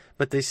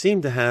 But they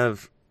seem to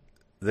have,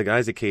 the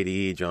guys at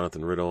KDE,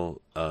 Jonathan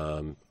Riddle,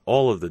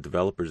 all of the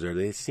developers there,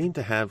 they seem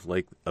to have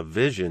like a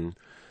vision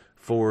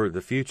for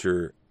the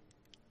future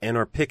and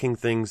are picking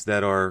things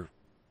that are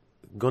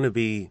going to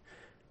be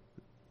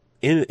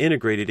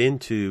integrated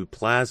into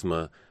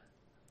Plasma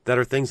that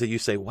are things that you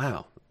say,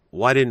 wow,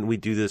 why didn't we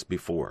do this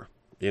before?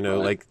 Right.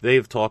 Like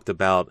they've talked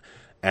about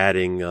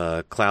adding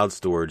cloud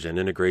storage and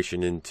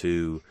integration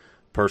into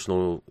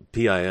personal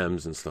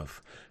PIMs and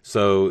stuff.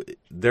 So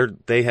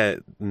they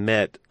had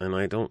met, and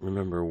I don't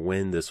remember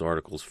when this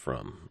article's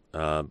from,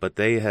 but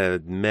they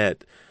had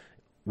met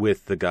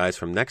with the guys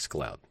from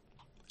Nextcloud.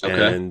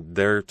 Okay. And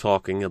they're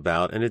talking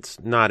about, and it's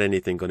not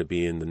anything going to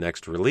be in the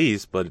next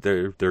release, but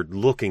they're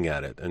looking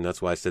at it, and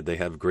that's why I said they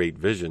have great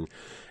vision,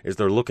 is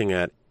they're looking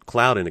at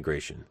cloud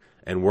integration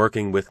and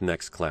working with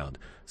Nextcloud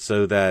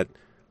so that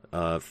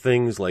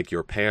things like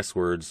your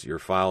passwords, your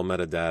file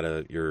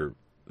metadata, your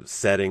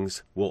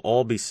settings will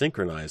all be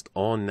synchronized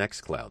on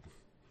Nextcloud.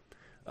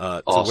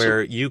 Awesome. To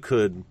where you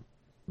could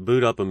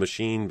boot up a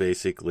machine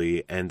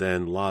basically and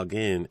then log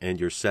in and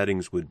your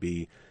settings would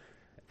be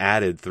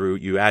added through,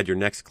 you add your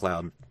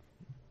Nextcloud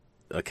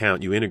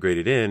account, you integrate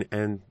it in,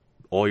 and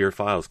all your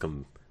files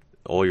come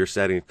all your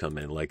settings come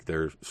in like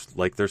they're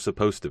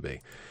supposed to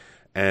be.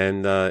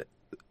 And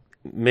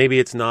maybe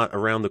it's not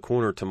around the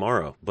corner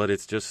tomorrow, but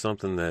it's just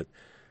something that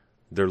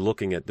they're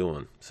looking at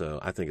doing. So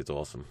I think it's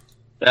awesome.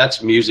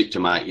 That's music to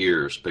my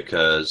ears,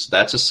 because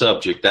that's a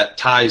subject that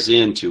ties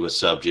into a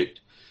subject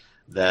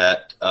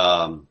that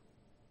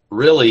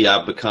really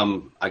I've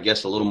become, I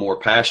guess, a little more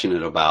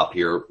passionate about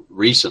here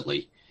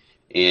recently,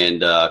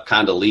 and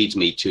kind of leads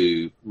me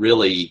to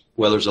really,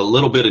 well, there's a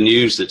little bit of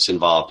news that's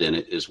involved in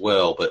it as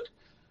well, but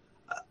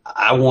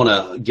I want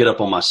to get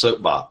up on my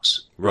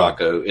soapbox,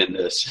 Rocco, in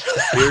this.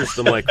 Here's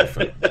the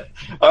microphone.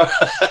 All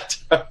right.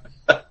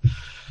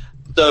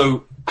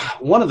 So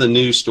one of the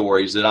news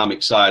stories that I'm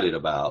excited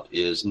about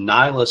is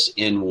Nihilus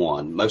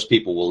N1. Most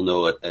people will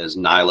know it as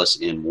Nihilus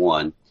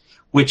N1,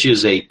 which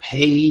is a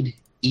paid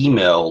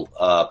email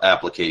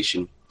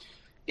application,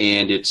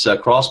 and it's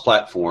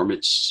cross-platform.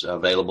 It's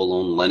available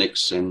on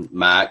Linux and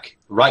Mac.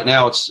 Right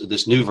now,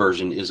 this new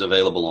version is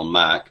available on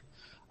Mac,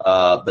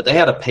 but they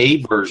had a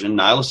paid version,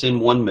 Nihilus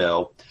N1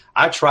 Mail.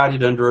 I tried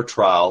it under a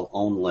trial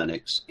on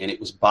Linux, and it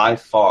was by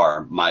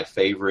far my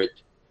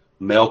favorite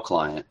mail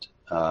client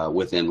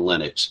within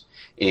Linux.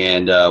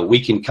 And we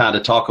can kind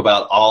of talk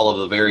about all of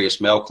the various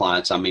mail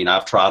clients. I mean,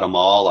 I've tried them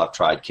all. I've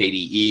tried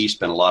KDE,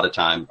 spent a lot of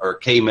time, or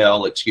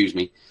Kmail, excuse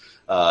me.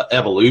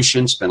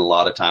 Evolution, spent a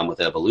lot of time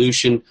with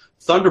Evolution.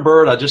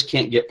 Thunderbird, I just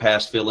can't get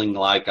past feeling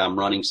like I'm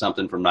running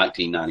something from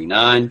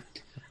 1999.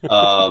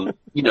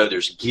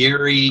 There's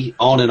Geary,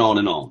 on and on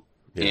and on.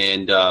 Yeah.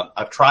 And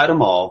I've tried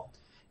them all.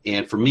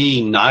 And for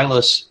me,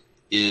 Nihilus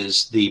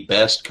is the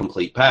best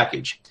complete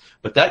package.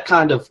 But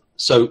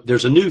so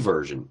there's a new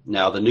version.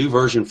 Now, the new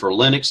version for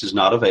Linux is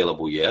not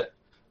available yet.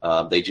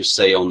 They just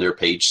say on their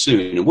page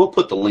soon. And we'll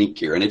put the link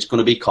here. And it's going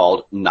to be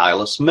called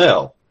Nihilus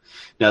Mail.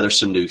 Now, there's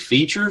some new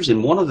features,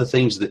 and one of the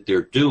things that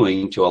they're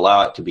doing to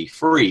allow it to be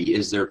free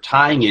is they're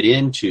tying it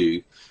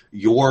into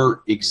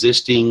your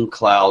existing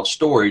cloud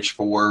storage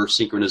for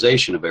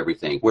synchronization of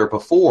everything, where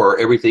before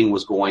everything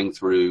was going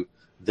through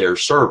their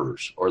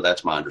servers, or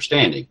that's my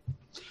understanding.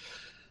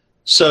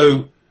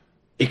 So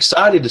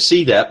excited to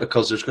see that,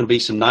 because there's going to be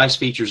some nice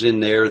features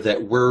in there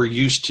that we're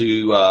used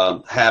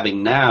to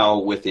having now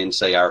within,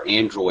 say, our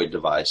Android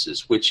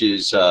devices, which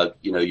is,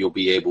 you'll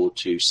be able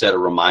to set a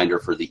reminder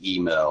for the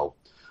email,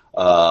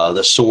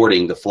 the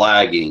sorting, the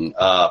flagging.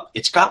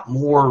 It's got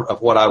more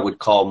of what I would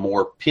call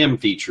more PIM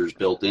features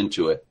built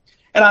into it.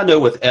 And I know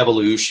with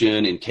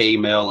Evolution and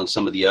Kmail and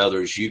some of the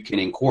others, you can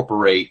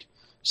incorporate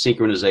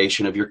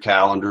synchronization of your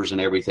calendars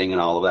and everything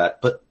and all of that.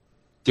 But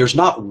there's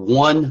not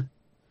one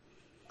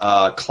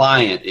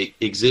client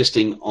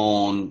existing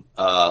on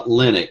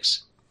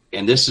Linux,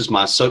 and this is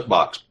my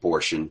soapbox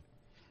portion,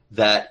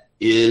 that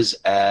is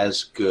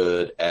as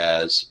good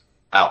as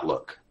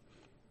Outlook.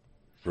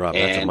 Rob,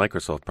 that's a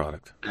Microsoft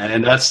product.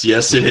 And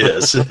yes, it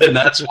is. And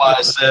that's why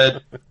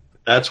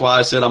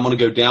I said I'm going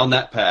to go down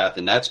that path,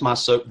 and that's my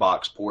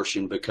soapbox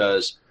portion,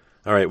 because.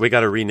 All right, we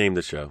got to rename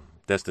the show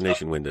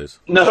Destination Windows.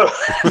 No.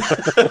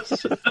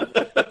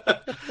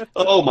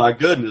 Oh my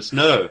goodness,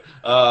 no.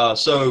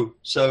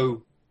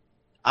 So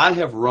I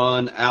have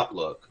run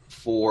Outlook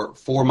for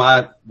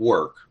my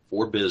work,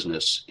 for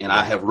business, and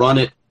I have run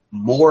it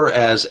more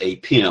as a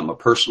PIM, a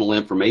personal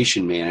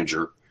information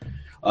manager,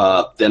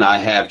 than I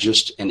have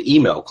just an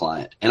email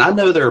client. And I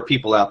know there are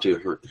people out there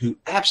who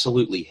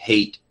absolutely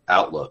hate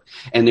Outlook.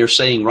 And they're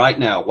saying right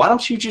now, why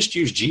don't you just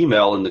use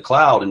Gmail in the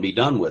cloud and be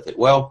done with it?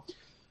 Well,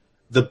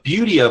 the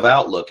beauty of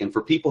Outlook, and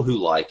for people who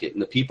like it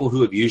and the people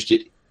who have used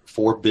it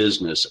for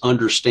business,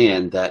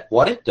 understand that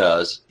what it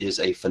does is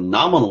a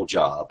phenomenal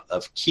job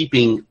of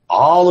keeping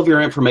all of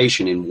your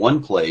information in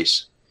one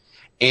place.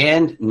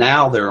 And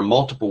now there are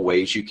multiple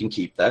ways you can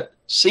keep that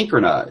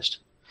synchronized.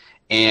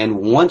 And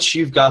once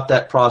you've got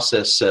that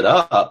process set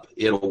up,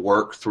 it'll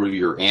work through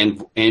your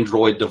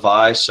Android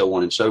device, so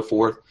on and so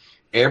forth.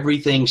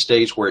 Everything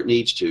stays where it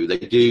needs to. They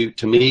do,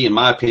 to me, in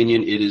my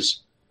opinion, it is,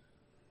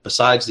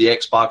 besides the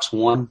Xbox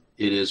One,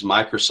 it is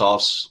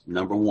Microsoft's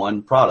number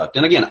one product.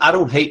 And again, I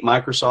don't hate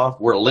Microsoft.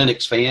 We're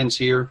Linux fans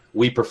here.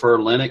 We prefer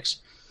Linux.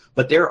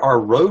 But there are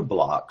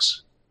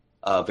roadblocks,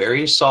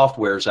 various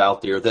softwares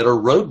out there that are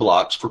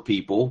roadblocks for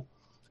people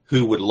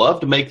who would love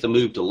to make the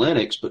move to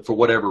Linux, but for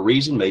whatever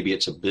reason, maybe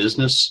it's a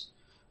business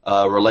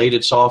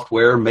related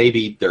software,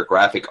 maybe they're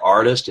graphic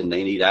artists and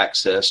they need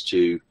access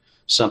to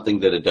something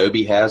that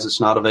Adobe has that's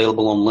not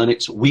available on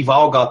Linux. We've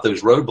all got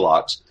those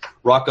roadblocks.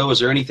 Rocco, is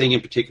there anything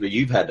in particular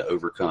you've had to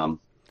overcome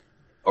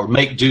or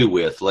make do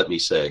with, let me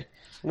say?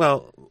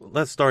 Well,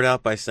 let's start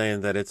out by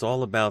saying that it's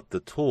all about the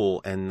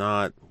tool and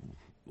not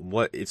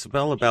it's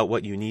all about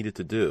what you need it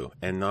to do,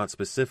 and not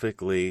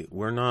specifically,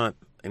 we're not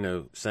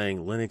saying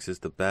Linux is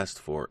the best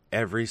for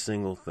every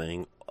single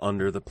thing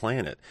under the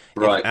planet.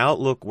 Right. If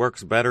Outlook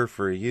works better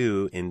for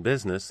you in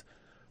business,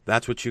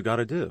 that's what you got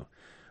to do.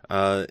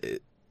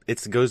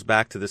 It goes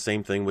back to the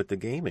same thing with the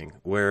gaming,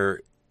 where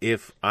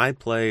if I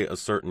play a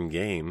certain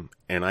game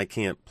and I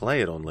can't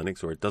play it on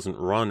Linux, or it doesn't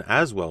run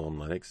as well on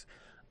Linux,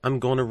 I'm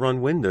going to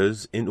run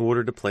Windows in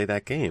order to play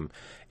that game.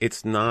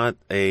 It's not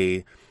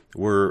a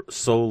we're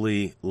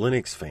solely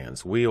Linux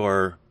fans. We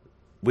are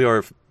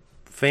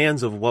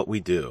fans of what we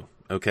do.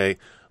 Okay,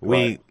 we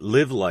Right.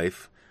 live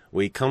life.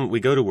 We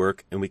go to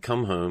work, and we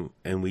come home,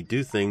 and we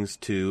do things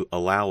to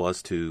allow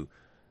us to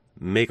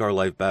make our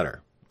life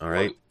better. All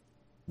right, Right.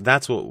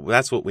 that's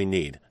what we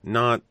need.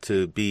 Not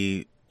to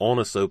be on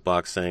a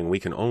soapbox saying we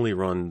can only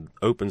run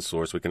open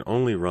source, we can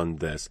only run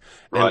this.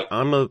 And Right.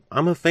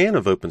 I'm a fan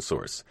of open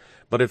source,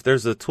 but if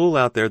there's a tool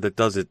out there that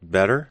does it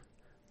better,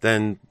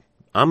 then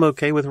I'm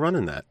okay with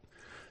running that.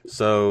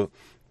 So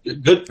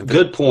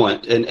Good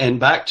point. And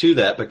back to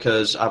that,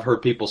 because I've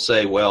heard people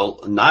say, well,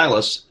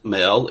 Nihilus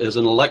Mail is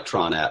an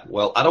Electron app.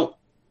 Well,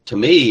 to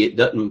me, it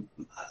doesn't,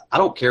 I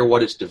don't care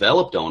what it's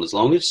developed on, as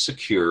long as it's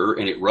secure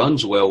and it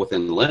runs well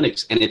within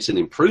Linux and it's an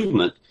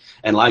improvement.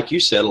 And like you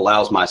said,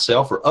 allows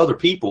myself or other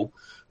people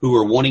who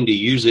are wanting to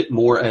use it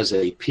more as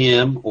a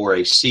PIM or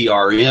a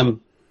CRM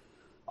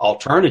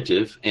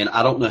alternative. And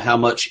I don't know how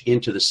much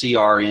into the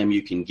CRM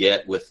you can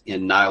get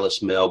within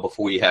Nihilus Mail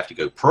before you have to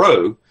go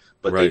pro,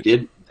 but right, they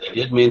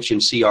did mention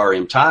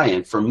CRM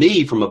tie-in. For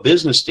me, from a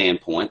business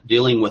standpoint,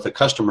 dealing with a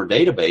customer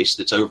database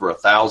that's over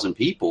 1,000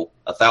 people,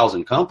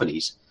 1,000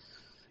 companies,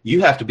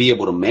 you have to be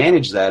able to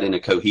manage that in a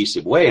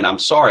cohesive way. And I'm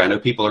sorry, I know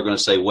people are going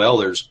to say, well,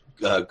 there's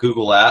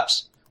Google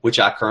Apps, which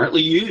I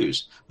currently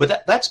use,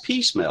 but that's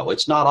piecemeal.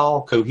 It's not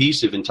all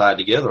cohesive and tied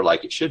together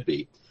like it should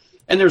be.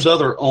 And there's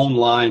other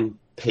online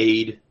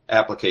paid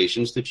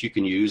applications that you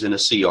can use in a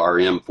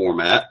CRM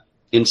format.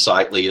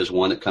 Insightly is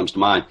one that comes to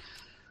mind.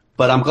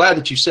 But I'm glad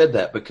that you said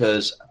that,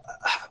 because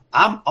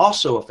I'm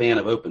also a fan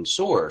of open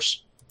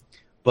source,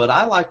 but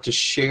I like to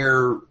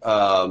share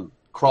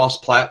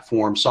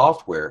cross-platform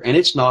software, and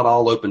it's not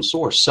all open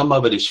source. Some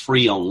of it is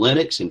free on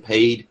Linux and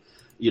paid,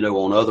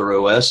 on other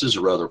OSs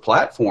or other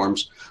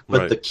platforms.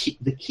 But right.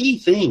 the key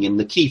thing and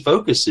the key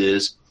focus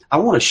is I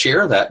want to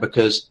share that,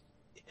 because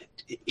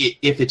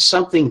if it's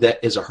something that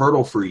is a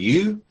hurdle for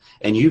you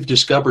and you've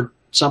discovered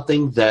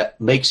something that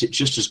makes it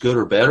just as good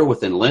or better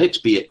within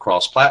Linux, be it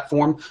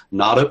cross-platform,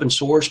 not open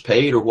source,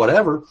 paid, or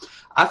whatever,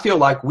 I feel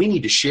like we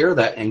need to share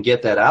that and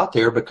get that out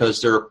there,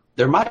 because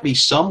there might be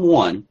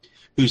someone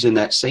who's in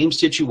that same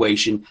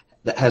situation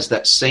that has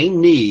that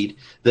same need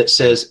that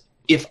says,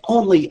 if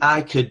only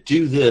I could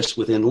do this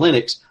within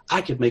Linux, I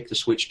could make the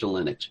switch to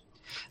Linux.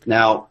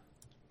 Now,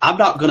 I'm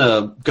not going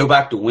to go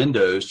back to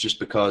Windows just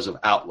because of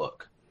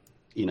Outlook.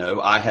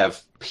 I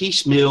have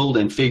piecemealed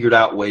and figured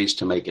out ways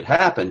to make it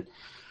happen.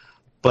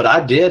 But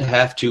I did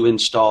have to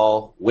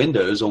install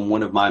Windows on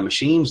one of my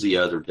machines the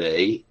other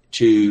day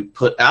to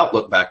put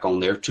Outlook back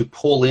on there to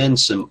pull in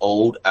some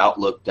old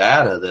Outlook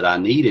data that I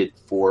needed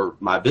for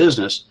my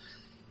business.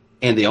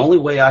 And the only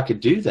way I could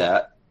do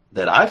that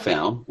I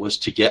found was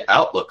to get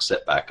Outlook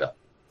set back up.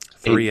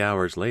 3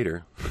 hours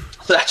later.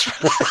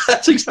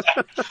 That's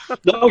exactly.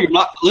 No, you're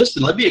not.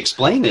 Listen, let me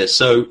explain this.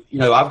 So,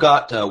 I've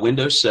got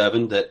Windows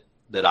 7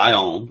 that I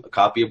own, a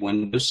copy of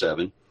Windows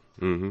 7.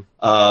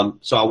 Mm-hmm.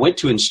 So I went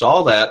to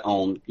install that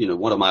on,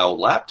 one of my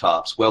old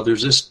laptops. Well,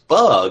 there's this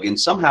bug, and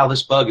somehow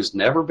this bug has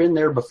never been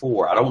there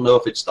before. I don't know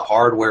if it's the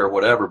hardware or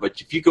whatever,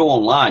 but if you go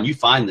online, you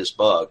find this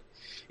bug.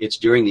 It's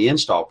during the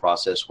install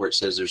process where it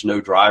says there's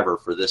no driver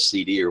for this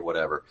CD or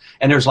whatever.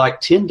 And there's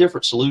like 10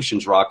 different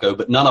solutions, Rocco,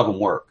 but none of them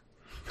work.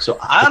 So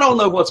I don't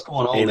know what's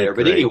going on there.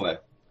 But anyway,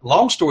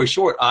 long story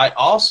short, I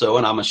also,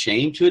 and I'm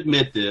ashamed to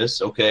admit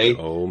this, okay,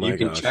 oh my you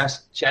can gosh.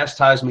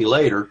 Chastise me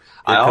later.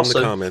 Here come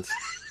the comments.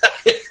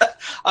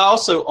 I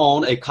also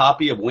own a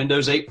copy of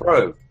Windows 8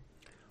 Pro.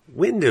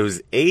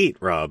 Windows 8,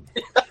 Rob.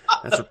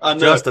 That's I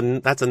know.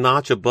 that's a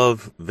notch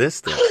above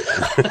Vista.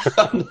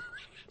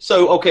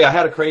 So, okay, I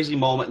had a crazy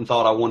moment and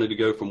thought I wanted to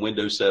go from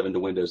Windows 7 to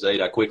Windows 8.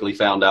 I quickly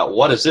found out,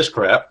 what is this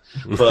crap?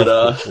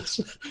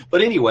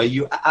 But anyway,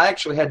 I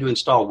actually had to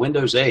install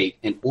Windows 8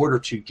 in order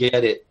to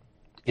get it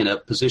in a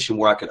position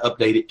where I could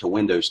update it to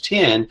Windows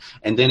 10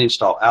 and then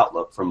install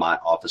Outlook from my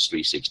Office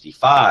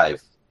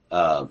 365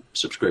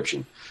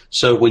 subscription.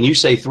 So when you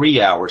say 3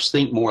 hours,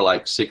 think more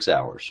like 6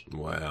 hours.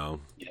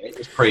 Wow. Yeah,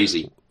 it's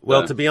crazy.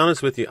 Well, to be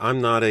honest with you,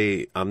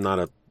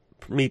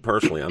 me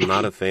personally, I'm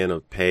not a fan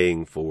of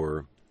paying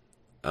for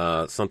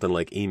something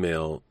like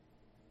email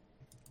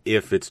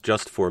if it's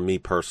just for me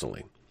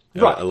personally.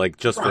 Right. Like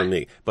just for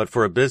me. But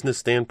for a business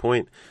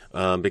standpoint,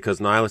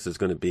 because Nihilus is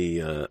going to be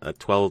at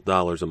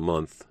 $12 a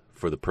month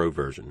for the pro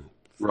version.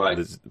 Right.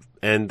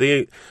 And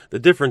the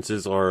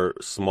differences are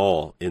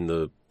small in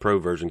the pro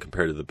version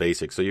compared to the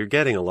basic. So you're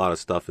getting a lot of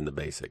stuff in the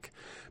basic.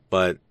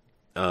 But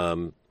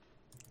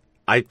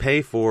I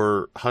pay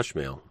for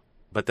Hushmail,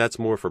 but that's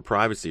more for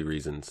privacy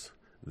reasons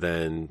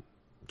than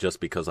just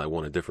because I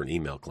want a different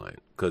email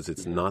client, because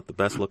it's not the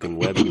best looking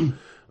web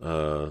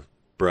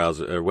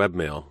browser or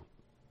webmail,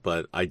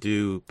 but I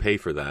do pay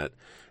for that.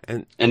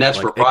 And that's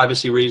for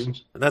privacy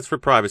reasons? That's for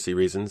privacy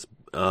reasons.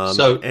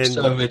 So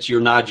it's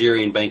your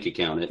Nigerian bank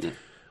account, isn't it?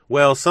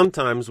 Well,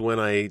 sometimes when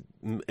I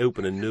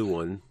open a new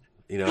one,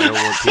 I don't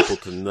want people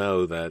to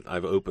know that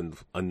I've opened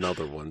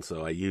another one,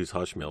 so I use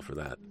Hushmail for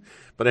that.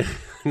 But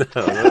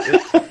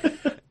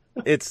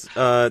it's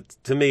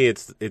to me,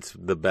 it's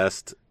the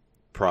best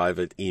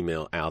private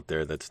email out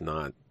there that's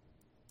not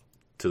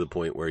to the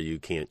point where you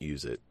can't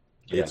use it.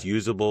 Yeah. It's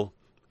usable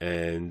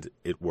and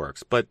it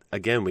works. But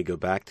again, we go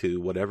back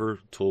to whatever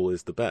tool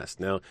is the best.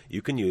 Now,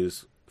 you can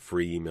use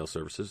free email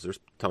services. There's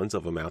tons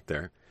of them out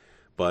there,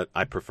 but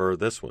I prefer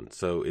this one.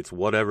 So it's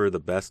whatever the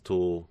best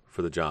tool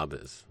for the job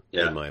is,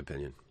 in my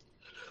opinion.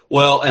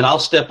 Well, and I'll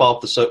step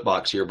off the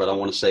soapbox here, but I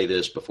want to say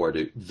this before I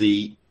do.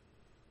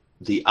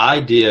 The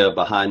idea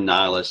behind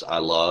Nihilus, I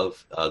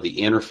love. The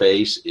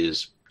interface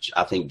is,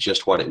 I think,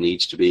 just what it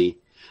needs to be.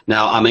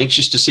 Now, I'm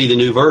anxious to see the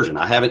new version.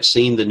 I haven't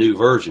seen the new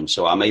version,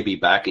 so I may be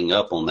backing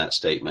up on that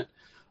statement.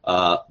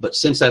 But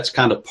since that's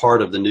kind of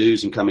part of the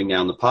news and coming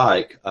down the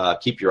pike,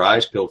 keep your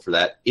eyes peeled for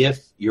that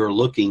if you're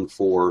looking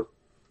for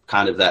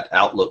kind of that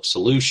Outlook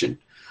solution.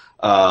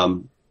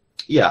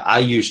 I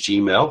use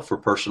Gmail for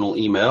personal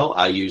email.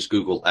 I use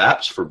Google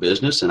Apps for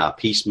business, and I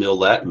piecemeal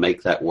that and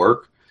make that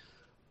work.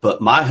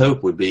 But my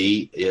hope would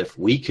be if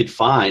we could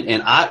find,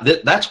 and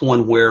that's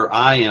one where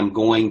I am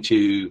going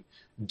to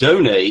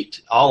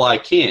donate all I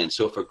can.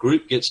 So if a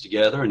group gets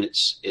together and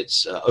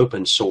it's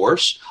open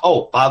source.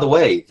 Oh, by the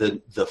way,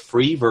 the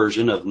free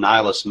version of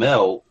Nihilus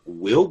Mail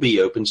will be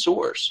open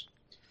source.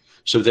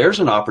 So there's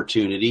an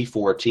opportunity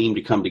for a team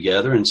to come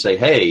together and say,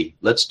 hey,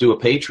 let's do a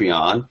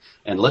Patreon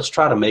and let's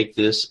try to make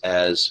this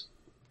as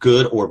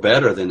good or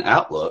better than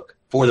Outlook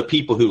for the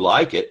people who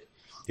like it.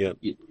 Yep.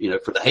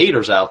 For the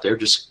haters out there,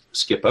 just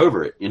skip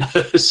over it.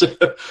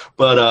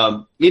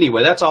 But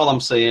anyway, that's all I'm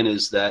saying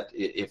is that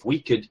if we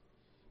could,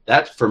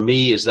 that for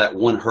me is that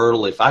one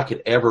hurdle. If I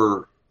could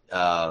ever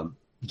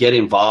get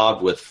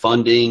involved with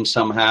funding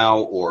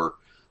somehow or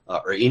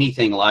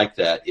anything like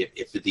that,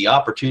 if the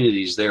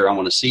opportunity is there, I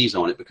want to seize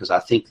on it because I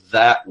think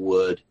that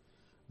would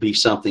be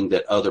something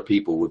that other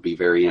people would be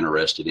very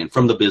interested in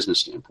from the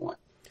business standpoint.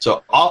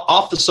 So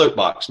off the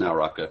soapbox now,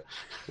 Rocco.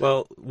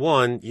 Well,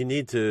 one, you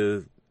need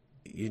to,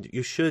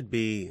 you should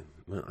be,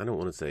 well, I don't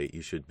want to say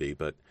you should be,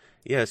 but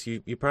yes,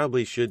 you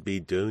probably should be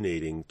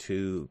donating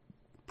to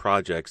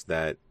projects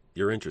that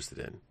you're interested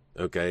in.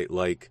 Okay.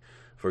 Like,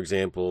 for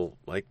example,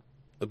 like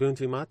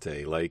Ubuntu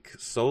Mate, like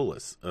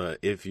Solus.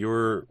 If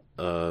you're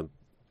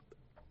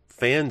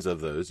fans of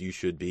those, you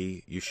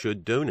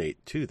should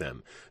donate to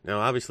them. Now,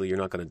 obviously, you're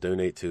not going to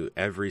donate to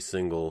every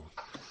single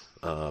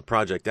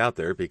project out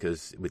there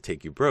because it would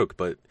take you broke.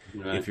 But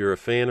right. If you're a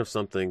fan of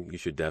something, you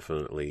should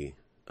definitely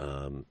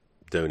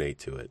donate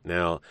to it.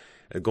 Now,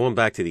 going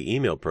back to the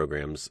email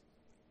programs,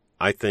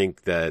 I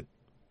think that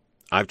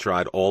I've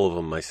tried all of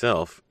them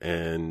myself,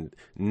 and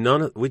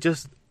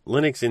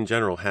Linux in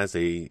general has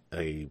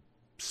a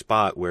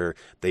spot where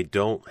they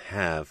don't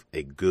have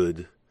a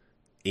good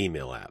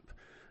email app,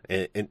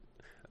 and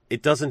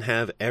it doesn't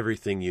have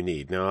everything you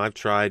need. Now, I've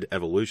tried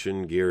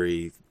Evolution,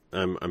 Geary.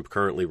 I'm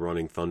currently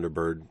running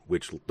Thunderbird,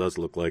 which does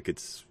look like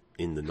it's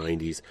in the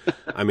 90s.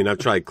 I mean, I've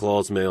tried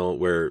Claw's Mail,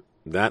 where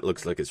that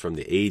looks like it's from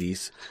the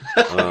 80s.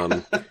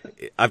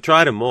 I've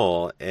tried them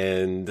all,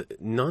 and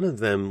none of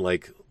them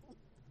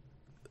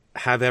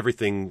have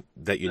everything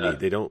that you need.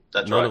 They don't.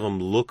 None of them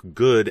look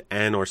good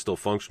and are still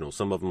functional.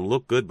 Some of them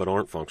look good but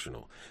aren't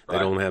functional. They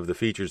don't have the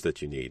features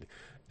that you need.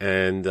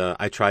 And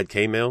I tried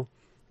Kmail,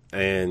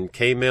 and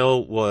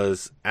Kmail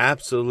was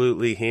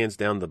absolutely hands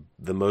down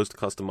the most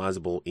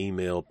customizable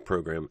email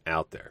program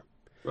out there.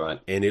 Right.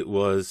 And it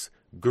was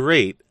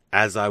great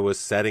as I was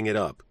setting it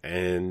up.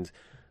 And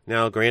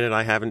now, granted,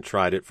 I haven't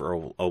tried it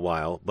for a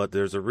while, but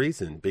there's a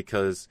reason,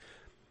 because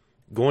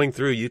going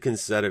through, you can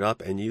set it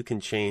up and you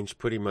can change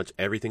pretty much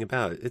everything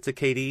about it. It's a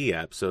KDE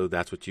app, so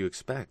that's what you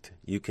expect.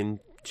 You can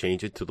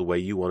change it to the way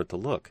you want it to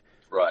look.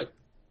 Right.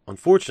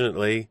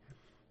 Unfortunately,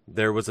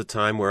 there was a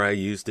time where I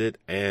used it,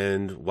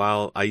 and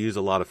while I use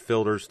a lot of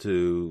filters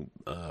to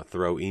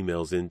throw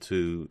emails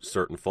into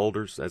certain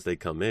folders as they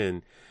come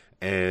in,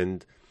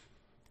 and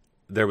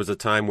there was a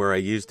time where I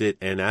used it,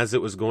 and as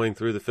it was going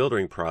through the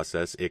filtering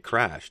process, it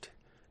crashed,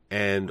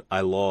 and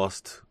I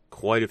lost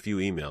quite a few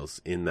emails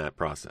in that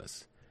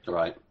process.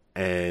 Right.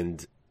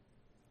 And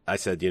I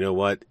said, you know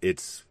what?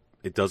 It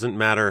doesn't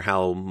matter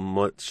how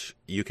much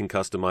you can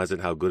customize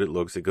it, how good it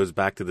looks. It goes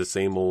back to the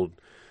same old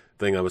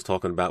thing I was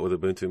talking about with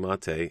Ubuntu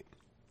Mate.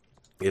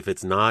 If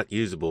it's not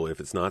usable,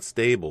 if it's not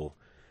stable,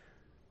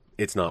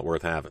 it's not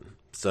worth having.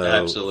 So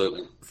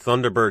absolutely,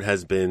 Thunderbird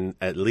has been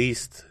at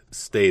least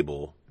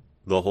stable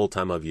the whole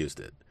time I've used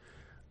it.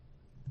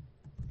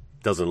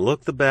 Doesn't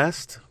look the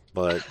best,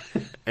 but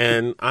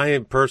and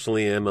I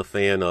personally am a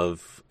fan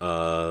of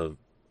a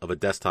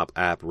desktop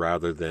app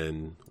rather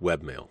than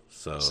webmail.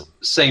 So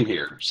same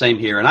here.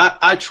 And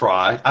I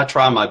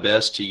try my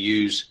best to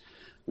use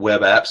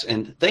web apps,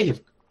 and they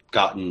have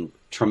gotten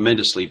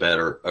tremendously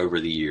better over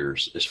the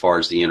years as far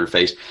as the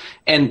interface.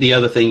 And the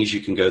other thing is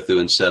you can go through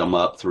and set them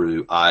up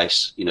through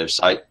ICE,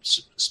 site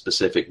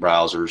specific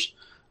browsers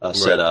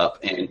set up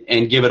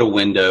and give it a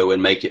window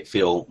and make it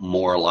feel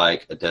more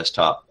like a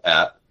desktop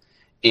app.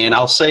 And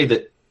I'll say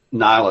that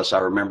Nihilus, I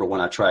remember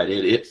when I tried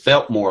it, it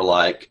felt more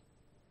like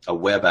a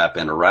web app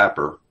and a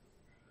wrapper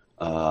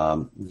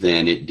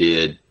than it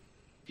did,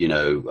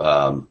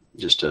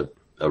 just a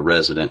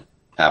resident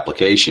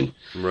application.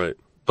 Right.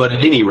 But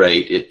at any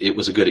rate, it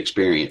was a good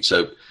experience.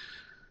 So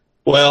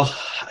Well,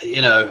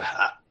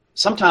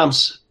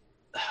 sometimes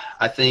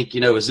I think,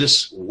 is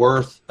this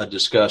worth a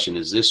discussion?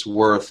 Is this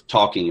worth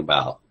talking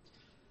about?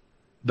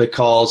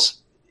 Because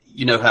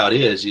you know how it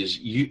is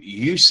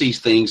you see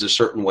things a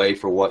certain way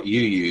for what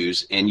you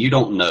use, and you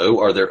don't know,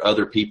 are there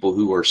other people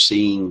who are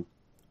seeing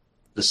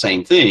the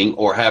same thing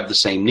or have the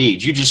same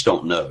needs? You just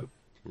don't know.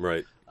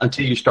 Right.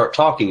 Until you start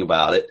talking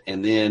about it,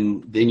 and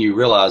then you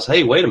realize,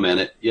 hey, wait a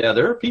minute, yeah,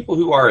 there are people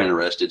who are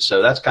interested.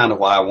 So that's kind of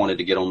why I wanted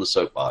to get on the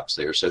soapbox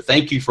there. So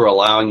thank you for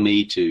allowing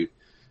me to.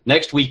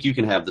 Next week you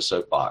can have the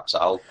soapbox.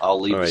 I'll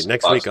leave. All right, the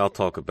next week I'll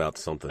talk about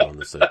something on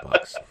the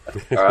soapbox.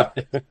 All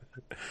right.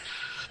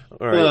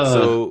 All right.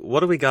 So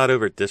what do we got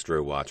over at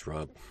Distro Watch,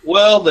 Rob?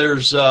 Well,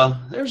 there's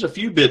a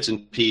few bits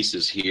and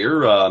pieces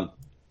here.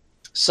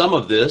 Some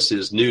of this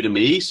is new to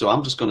me, so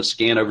I'm just going to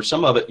scan over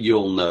some of it.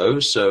 You'll know.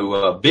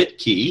 So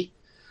BitKey.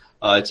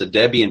 It's a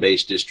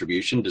Debian-based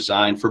distribution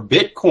designed for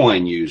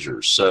Bitcoin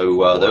users.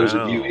 So those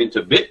of you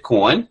into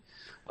Bitcoin.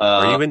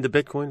 Are you into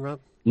Bitcoin,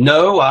 Rob?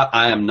 No,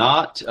 I am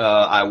not.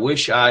 I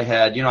wish I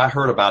had, I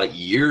heard about it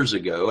years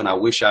ago, and I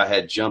wish I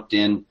had jumped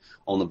in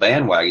on the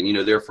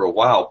bandwagon. There for a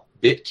while,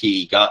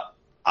 BitKey got,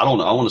 I don't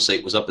know, I want to say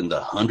it was up in the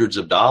hundreds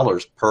of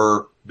dollars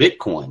per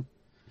Bitcoin.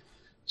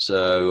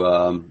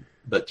 So,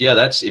 but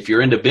yeah, if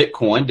you're into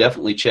Bitcoin,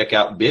 definitely check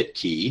out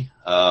BitKey.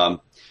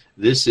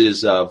 This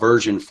is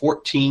version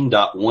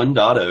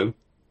 14.1.0,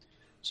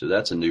 so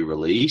that's a new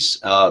release.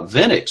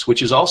 Venix,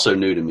 which is also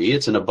new to me.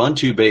 It's an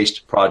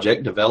Ubuntu-based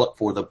project developed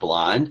for the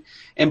blind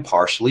and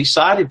partially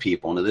sighted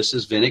people. Now, this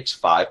is Venix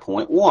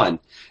 5.1.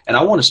 And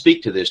I want to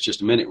speak to this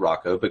just a minute,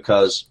 Rocco,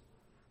 because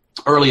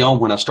early on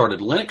when I started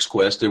Linux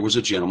Quest, there was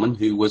a gentleman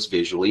who was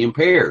visually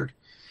impaired.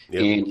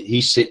 Yep. And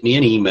he sent me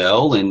an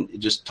email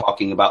and just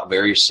talking about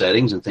various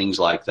settings and things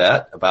like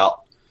that,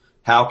 about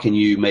how can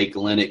you make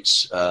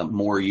Linux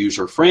more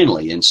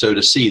user-friendly. And so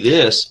to see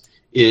this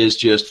is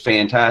just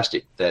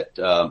fantastic that,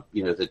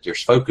 that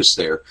there's focus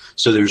there.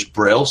 So there's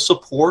Braille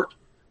support,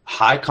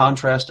 high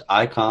contrast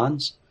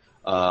icons.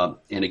 And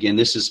again,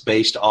 this is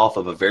based off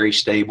of a very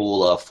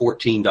stable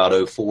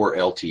 14.04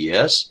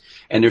 LTS.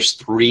 And there's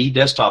 3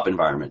 desktop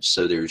environments.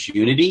 So there's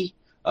Unity,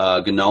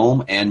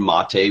 GNOME, and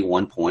Mate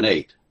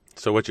 1.8.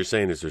 So what you're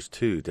saying is there's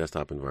 2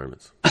 desktop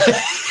environments.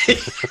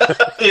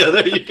 Yeah,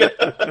 there you go.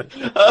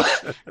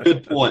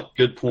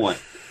 Good point.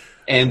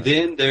 And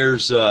then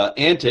there's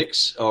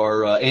Antix,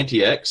 or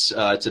Antix.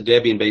 It's a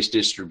Debian-based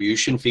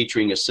distribution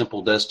featuring a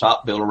simple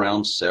desktop built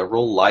around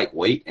several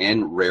lightweight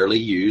and rarely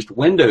used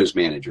Windows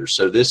managers.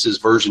 So this is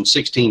version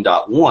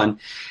 16.1,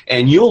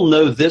 and you'll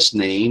know this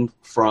name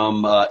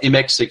from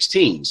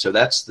MX16. So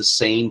that's the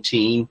same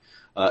team.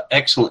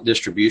 Excellent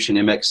distribution,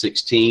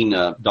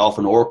 MX16,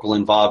 Dolphin Oracle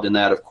involved in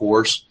that, of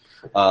course.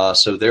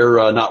 So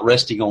they're not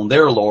resting on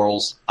their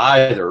laurels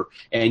either.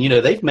 And,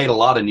 they've made a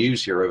lot of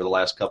news here over the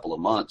last couple of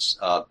months,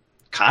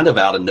 kind of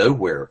out of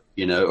nowhere,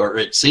 or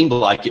it seemed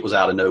like it was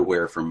out of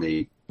nowhere for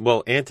me.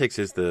 Well, Antix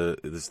is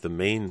the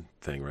main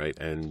thing, right?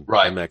 And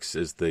right. MX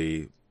is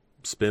the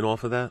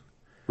spin-off of that?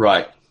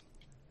 Right.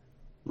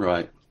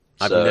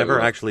 I've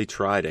never actually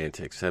tried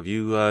Antix. Have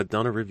you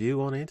done a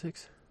review on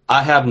Antix?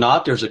 I have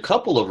not. There's a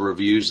couple of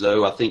reviews,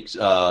 though. I think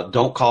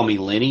Don't Call Me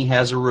Lenny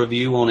has a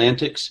review on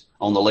Antix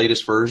on the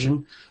latest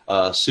version.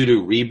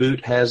 Sudo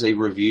Reboot has a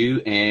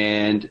review.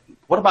 And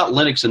what about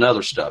Linux and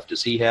Other Stuff?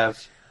 Does he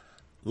have?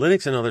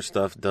 Linux and Other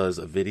Stuff does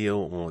a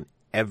video on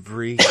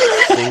every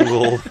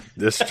single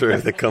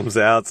distro that comes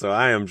out, so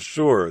I am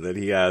sure that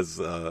he has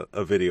a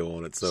video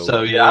on it.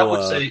 So yeah, I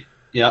would say,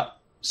 yeah.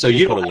 So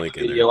you don't have a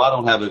video. I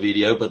don't have a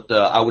video, but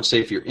I would say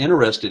if you're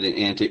interested in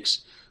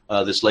Antix,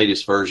 this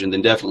latest version,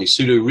 then definitely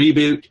Sudo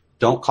Reboot,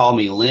 Don't Call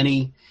Me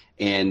Lenny,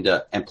 and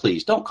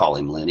please don't call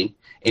him Lenny,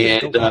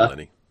 and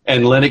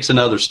Linux and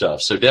Other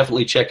Stuff. So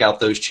definitely check out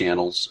those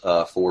channels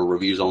for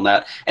reviews on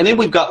that. And then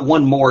we've got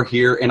one more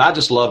here, and I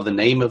just love the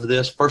name of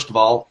this. First of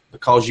all,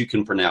 because you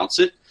can pronounce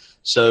it.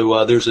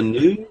 So there's a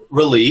new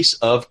release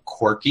of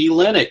Quirky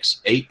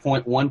Linux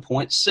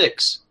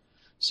 8.1.6.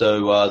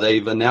 So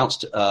they've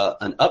announced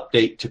an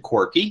update to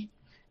Quirky.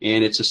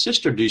 And it's a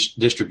sister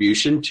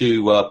distribution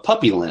to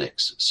Puppy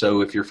Linux. So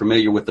if you're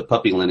familiar with the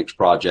Puppy Linux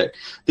project,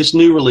 this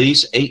new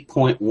release,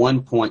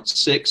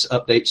 8.1.6,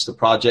 updates the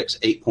project's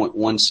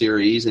 8.1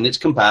 series, and it's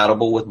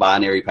compatible with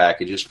binary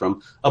packages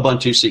from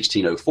Ubuntu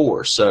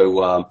 16.04.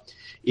 So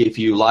if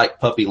you like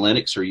Puppy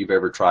Linux or you've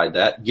ever tried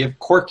that, give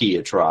Quirky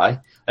a try.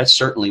 That's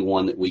certainly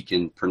one that we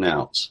can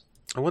pronounce.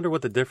 I wonder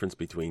what the difference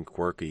between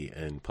Quirky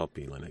and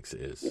Puppy Linux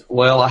is.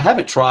 Well, I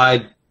haven't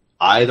tried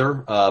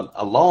either.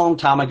 A long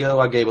time ago,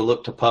 I gave a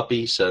look to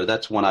Puppy, so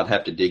that's one I'd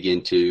have to dig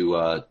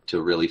into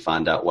to really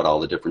find out what all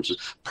the differences.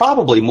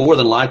 Probably, more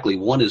than likely,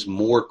 one is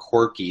more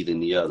quirky than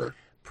the other.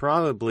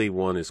 Probably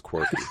one is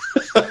quirky.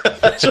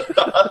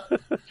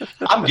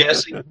 I'm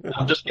guessing.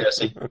 I'm just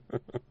guessing.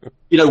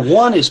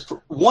 One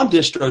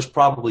distro is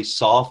probably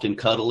soft and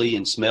cuddly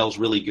and smells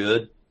really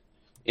good,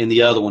 and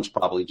the other one's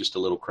probably just a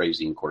little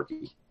crazy and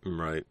quirky.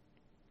 Right.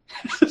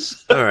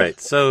 All right,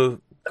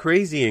 so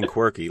crazy and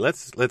quirky.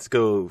 Let's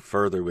go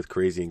further with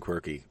crazy and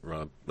quirky,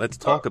 Rob. Let's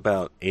talk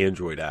about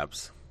Android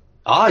apps.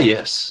 Ah,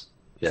 yes.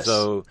 Yes.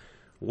 So,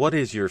 what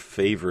is your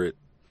favorite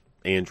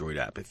Android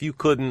app? If you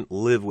couldn't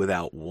live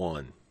without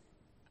one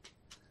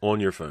on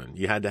your phone,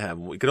 you had to have,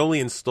 you could only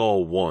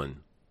install one,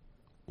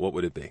 what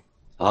would it be?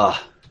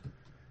 Ah,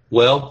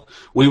 well,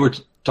 we were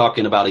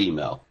talking about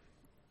email.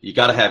 You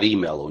got to have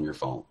email on your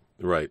phone,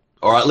 Right.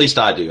 or at least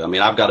I do. I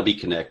mean, I've got to be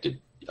connected.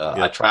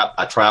 Yep.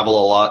 I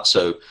travel a lot,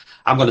 so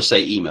I'm going to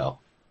say email.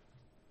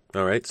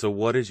 All right. So,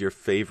 what is your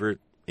favorite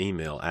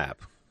email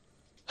app?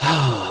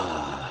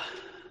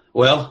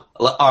 Well,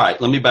 all right.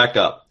 Let me back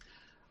up.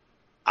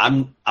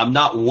 I'm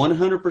not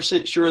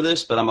 100% sure of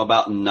this, but I'm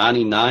about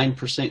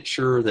 99%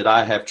 sure that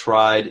I have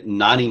tried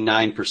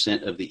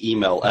 99% of the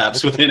email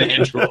apps within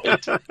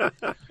Android.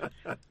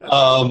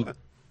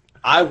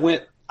 I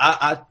went.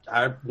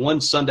 I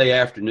one Sunday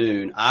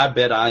afternoon, I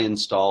bet I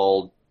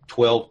installed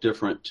 12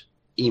 different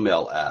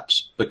email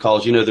apps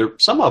because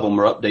some of them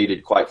are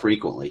updated quite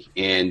frequently,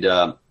 and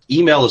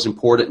email is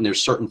important. And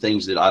there's certain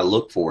things that I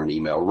look for in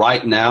email.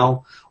 Right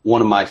now,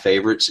 one of my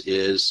favorites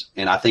is,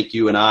 and I think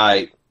you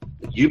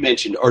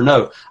mentioned, or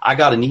no, I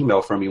got an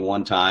email from you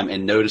one time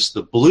and noticed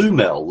the Blue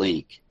Mail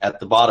link at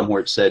the bottom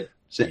where it said.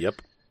 Yep.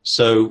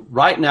 So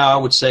right now,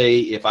 I would say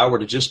if I were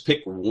to just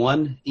pick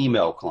one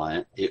email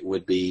client, it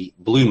would be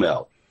Blue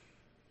Mail.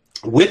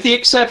 With the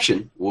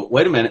exception,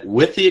 wait a minute,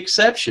 with the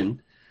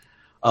exception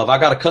of I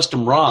got a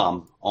custom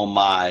ROM on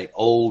my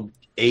old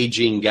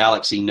aging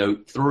Galaxy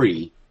Note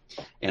 3,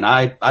 and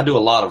I do a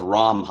lot of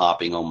ROM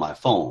hopping on my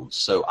phone.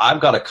 So I've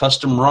got a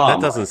custom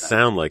ROM. That doesn't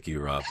sound like you,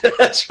 Rob.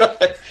 That's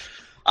right.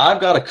 I've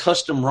got a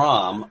custom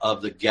ROM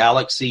of the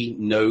Galaxy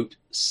Note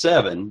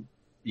 7.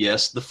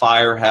 Yes, the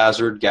fire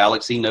hazard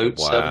Galaxy Note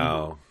 7.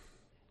 Wow.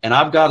 And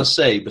I've got to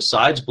say,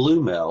 besides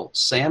Blue Mail,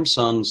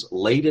 Samsung's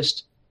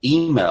latest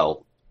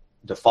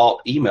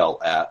default email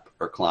app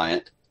or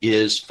client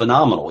is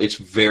phenomenal. It's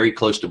very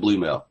close to Blue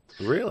Mail.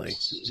 Really?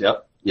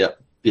 Yep.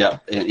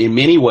 In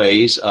many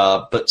ways.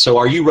 But so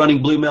are you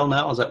running Blue Mail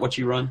now? Is that what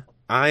you run?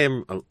 I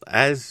am,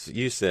 as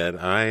you said,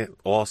 I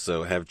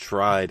also have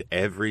tried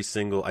every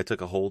single, I took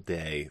a whole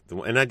day,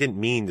 and I didn't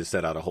mean to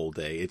set out a whole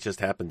day. It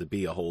just happened to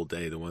be a whole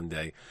day the one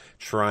day,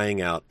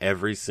 trying out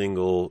every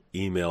single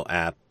email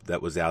app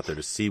that was out there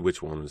to see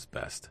which one was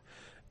best.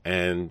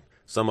 And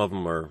some of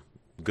them are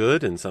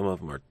good and some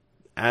of them are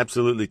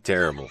absolutely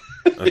terrible.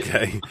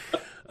 Okay.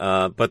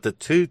 But the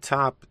two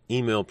top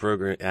email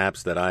program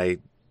apps that I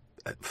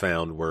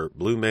found were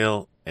Blue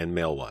Mail and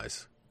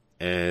Mailwise.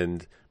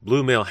 And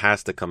Blue Mail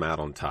has to come out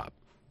on top.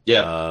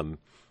 Yeah.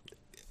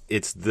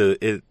 It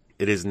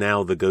is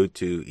now the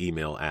go-to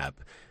email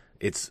app.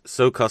 It's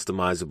so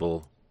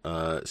customizable,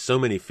 so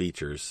many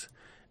features,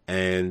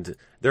 and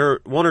there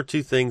are one or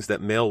two things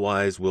that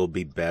Mailwise will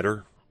be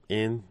better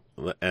in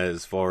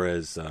as far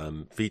as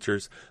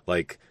features.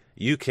 Like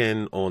you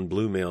can on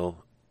Blue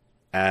Mail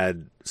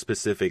add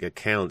specific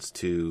accounts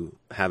to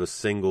have a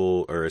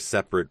single or a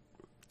separate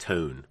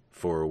tone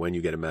for when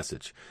you get a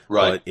message.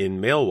 Right. But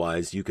in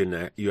Mailwise,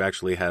 you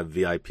actually have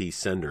VIP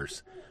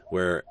senders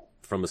where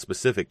from a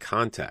specific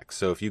contact.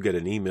 So if you get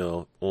an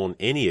email on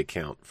any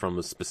account from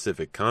a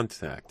specific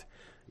contact,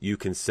 you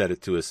can set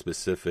it to a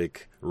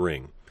specific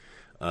ring.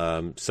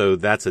 So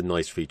that's a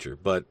nice feature.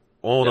 But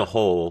on a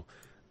whole,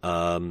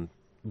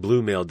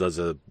 Blue Mail does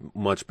a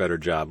much better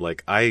job.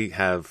 Like I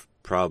have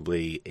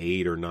probably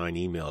 8 or 9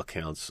 email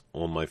accounts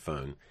on my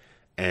phone,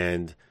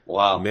 and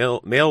wow.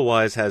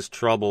 Mailwise has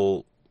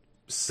trouble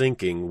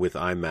syncing with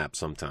IMAP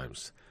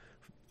sometimes.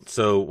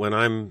 So when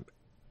I'm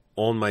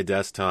on my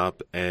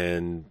desktop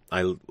and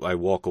I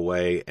walk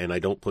away and I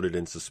don't put it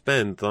in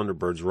suspend,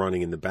 Thunderbird's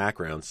running in the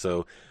background.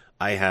 So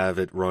I have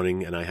it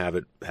running and I have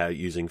it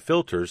using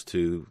filters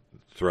to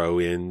throw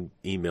in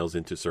emails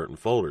into certain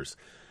folders.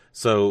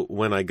 So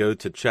when I go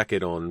to check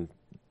it on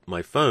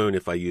my phone,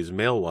 if I use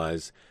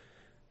Mailwise,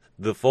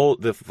 the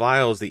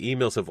files, the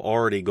emails have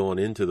already gone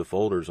into the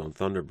folders on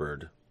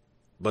Thunderbird,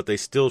 but they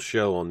still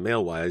show on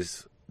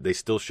Mailwise. They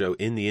still show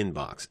in the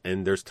inbox.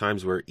 And there's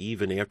times where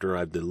even after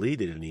I've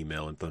deleted an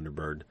email in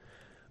Thunderbird,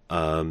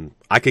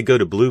 I could go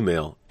to Blue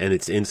Mail and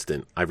it's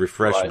instant. I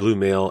refresh Right. Blue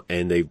Mail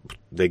and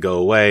they go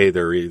away.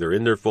 They're either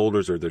in their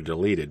folders or they're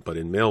deleted. But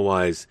in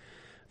Mailwise,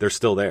 they're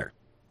still there.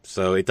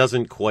 So it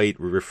doesn't quite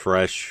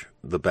refresh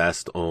the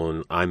best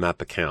on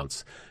IMAP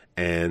accounts.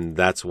 And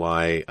that's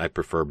why I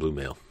prefer Blue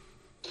Mail.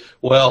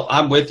 Well,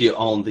 I'm with you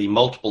on the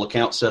multiple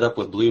account setup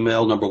with Blue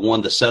Mail. Number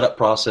one, the setup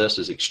process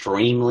is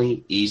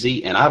extremely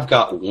easy. And I've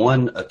got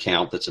one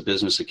account that's a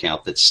business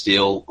account that's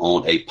still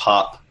on a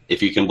POP,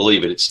 if you can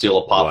believe it. It's still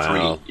a POP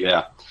Wow. 3.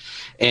 Yeah.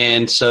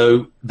 And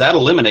so that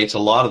eliminates a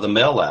lot of the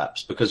mail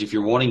apps, because if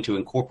you're wanting to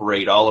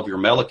incorporate all of your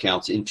mail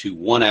accounts into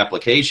one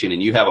application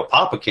and you have a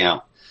POP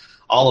account,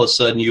 all of a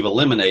sudden you've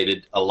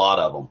eliminated a lot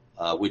of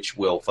them, which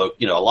will,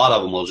 a lot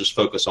of them will just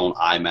focus on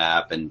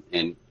IMAP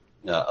and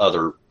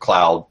other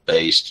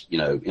cloud-based,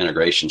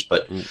 integrations.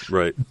 But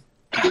Right.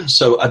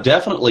 so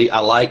I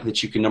like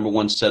that you can, number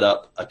one, set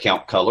up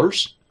account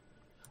colors.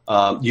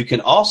 You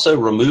can also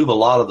remove a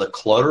lot of the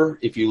clutter.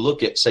 If you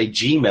look at, say,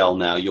 Gmail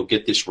now, you'll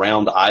get this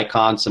round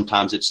icon.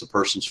 Sometimes it's the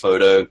person's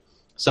photo.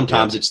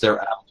 Sometimes it's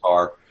their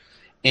avatar.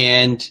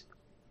 And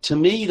to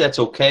me, that's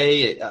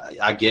okay.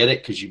 I get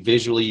it because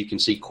visually you can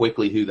see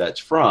quickly who that's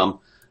from.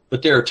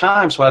 But there are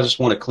times when I just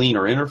want a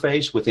cleaner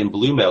interface. Within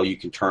Bluemail, you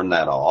can turn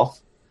that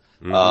off.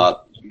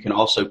 You can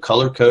also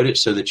color code it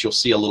so that you'll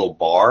see a little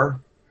bar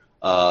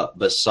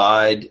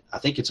beside. I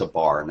think it's a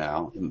bar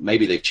now.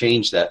 Maybe they've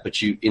changed that,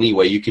 but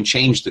anyway, you can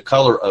change the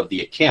color of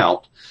the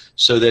account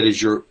so that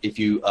if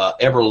you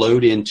ever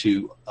load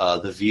into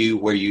the view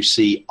where you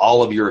see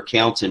all of your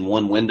accounts in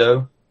one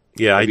window.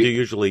 Yeah, I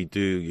usually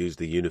use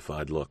the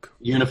unified look.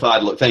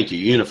 Unified look. Thank you.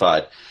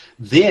 Unified.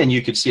 Then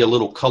you could see a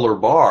little color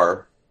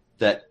bar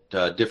that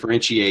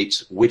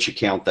differentiates which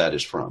account that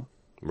is from.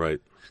 Right.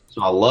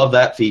 So I love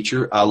that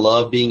feature. I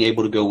love being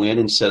able to go in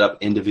and set up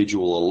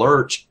individual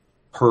alerts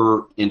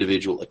per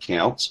individual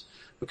accounts,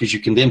 because you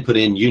can then put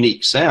in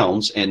unique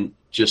sounds and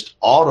just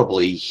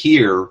audibly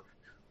hear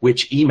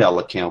which email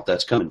account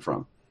that's coming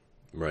from.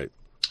 Right.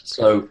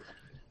 So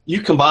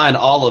you combine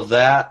all of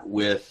that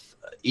with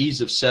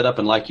ease of setup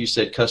and, like you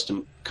said,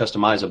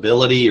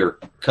 customizability or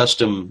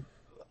custom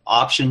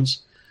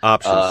options.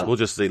 Options. We'll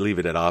just leave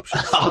it at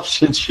options.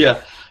 Options,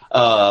 yeah.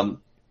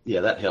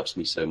 Yeah, that helps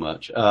me so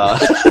much.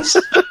 That's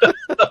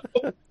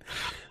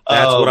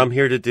what I'm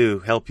here to do,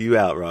 help you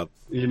out, Rob.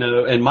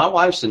 And my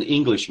wife's an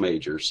English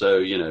major,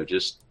 so,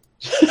 just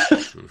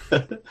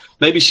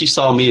maybe she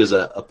saw me as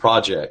a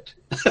project.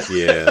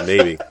 Yeah,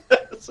 maybe.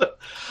 So,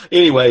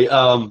 anyway,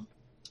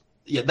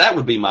 yeah, that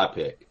would be my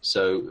pick.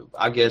 So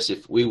I guess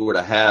if we were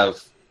to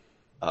have,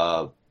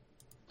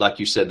 like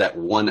you said, that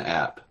one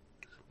app,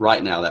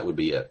 right now that would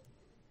be it.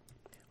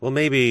 Well,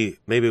 maybe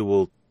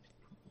we'll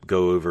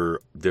go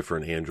over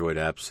different Android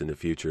apps in the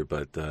future,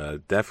 but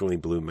definitely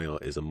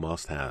Bluemail is a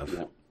must-have.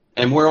 Yeah.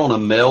 And we're on a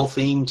mail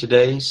theme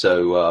today,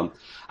 so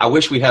I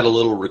wish we had a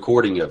little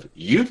recording of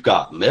 "You've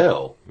Got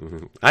Mail."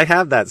 Mm-hmm. I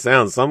have that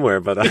sound somewhere,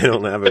 but I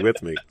don't have it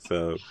with me.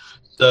 So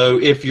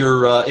if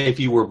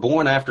you were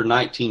born after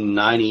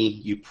 1990,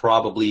 you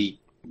probably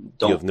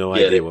don't. You have no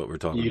get idea it. What we're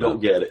talking about. You don't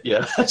get it.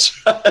 Yeah,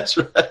 that's right. That's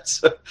right.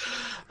 So,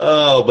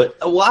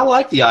 I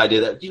like the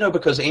idea that,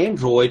 because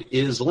Android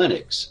is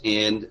Linux,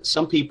 and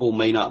some people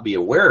may not be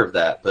aware of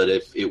that, but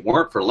if it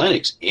weren't for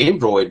Linux,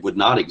 Android would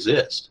not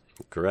exist.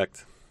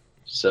 Correct.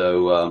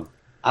 So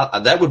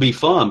that would be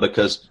fun,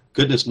 because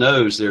goodness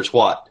knows there's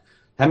how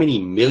many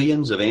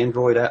millions of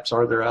Android apps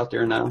are there out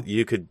there now?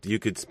 You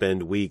could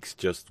spend weeks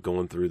just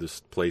going through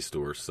the Play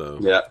Store. So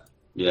yeah,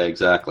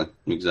 exactly.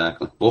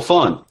 Well,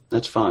 fun.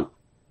 That's fun.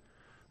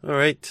 All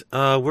right,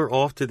 we're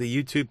off to the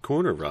YouTube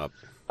corner, Rob.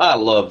 I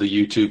love the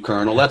YouTube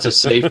kernel. That's a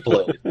safe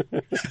place.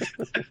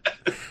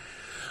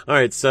 All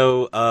right,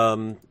 so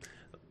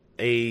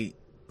a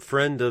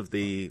friend of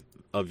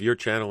your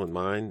channel and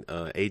mine,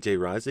 AJ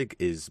Reisig,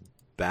 is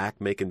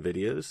back making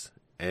videos,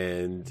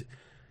 and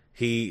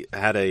he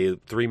had a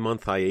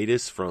 3-month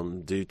hiatus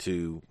due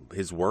to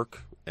his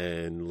work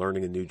and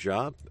learning a new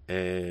job,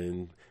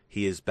 and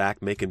he is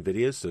back making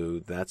videos, so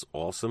that's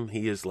awesome.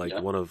 He is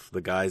one of the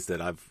guys that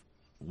I've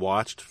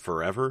watched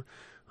forever.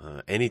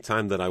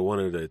 Anytime that I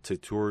wanted a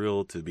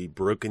tutorial to be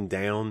broken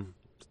down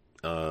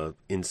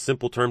in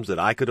simple terms that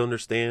I could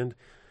understand,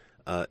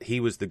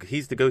 he's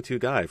the go-to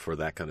guy for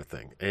that kind of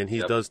thing. And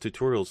he does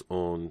tutorials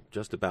on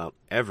just about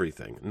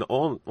everything, and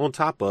on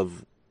top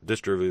of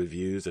distro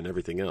reviews and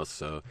everything else.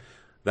 So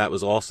that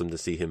was awesome to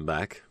see him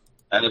back.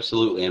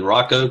 Absolutely. And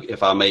Rocco,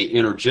 if I may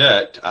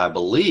interject, I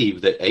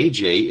believe that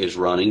AJ is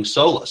running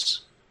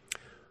Solus.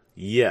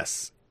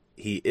 Yes,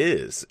 he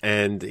is.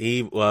 And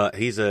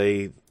he's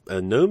a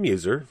GNOME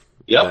user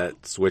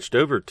that switched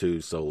over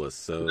to Solus.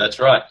 So that's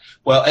right.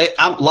 Well,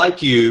 I'm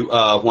like you.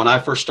 When I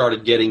first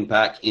started getting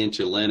back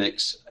into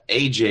Linux,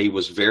 AJ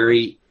was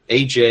very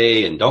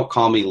AJ, and don't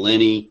call me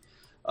Lenny.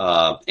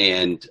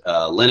 And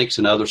Linux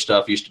and other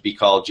stuff used to be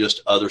called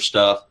just other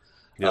stuff,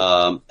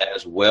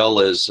 as well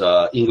as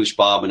English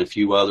Bob and a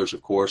few others.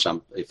 Of course,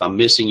 if I'm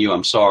missing you,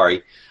 I'm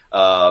sorry.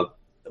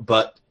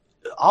 But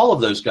all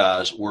of those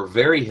guys were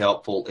very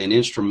helpful and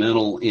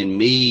instrumental in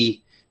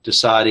me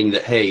deciding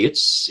that, hey,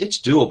 it's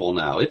doable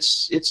now.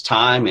 It's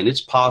time, and it's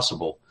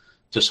possible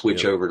to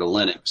switch over to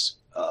Linux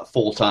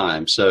full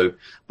time. So,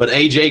 but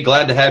AJ,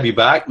 glad to have you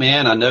back,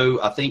 man.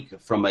 I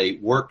think from a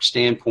work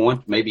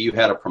standpoint, maybe you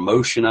had a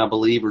promotion, I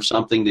believe, or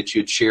something that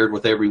you'd shared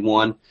with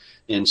everyone.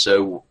 And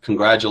so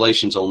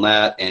congratulations on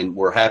that. And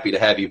we're happy to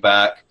have you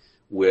back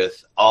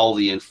with all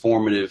the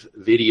informative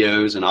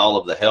videos and all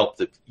of the help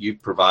that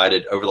you've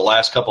provided over the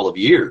last couple of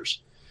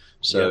years.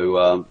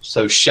 So,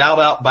 so shout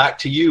out back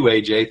to you,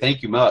 AJ.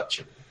 Thank you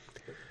much.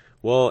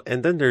 Well,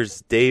 and then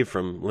there's Dave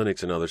from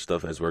Linux and other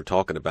stuff, as we're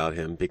talking about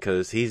him,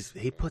 because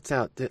he puts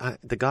out,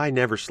 the guy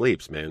never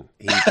sleeps, man.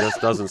 He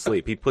just doesn't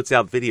sleep. He puts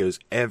out videos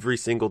every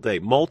single day,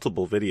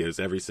 multiple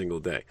videos every single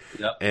day.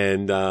 Yep.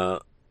 And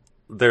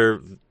they're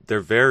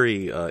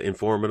very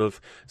informative.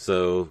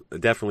 So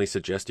definitely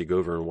suggest you go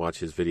over and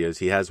watch his videos.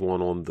 He has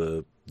one on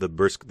the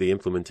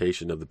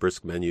implementation of the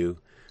brisk menu.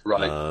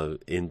 Right.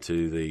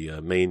 Into the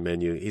main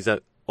menu. He's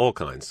at all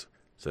kinds.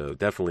 So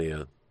definitely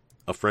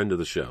a friend of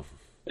the show.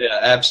 Yeah,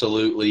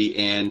 absolutely.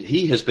 And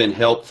he has been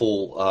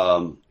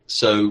helpful.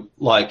 So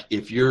like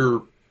if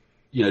you're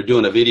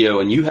doing a video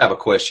and you have a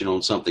question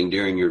on something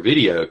during your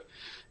video,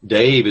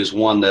 Dave is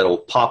one that'll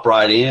pop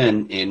right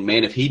in, and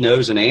man, if he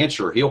knows an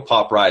answer, he'll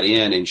pop right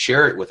in and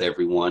share it with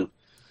everyone.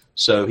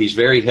 So he's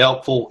very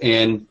helpful,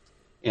 and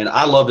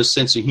I love his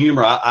sense of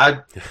humor.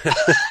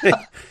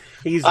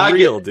 He's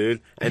real,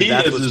 dude. And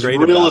that's what's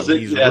great about him.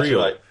 He's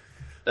real.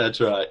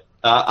 That's right.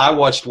 I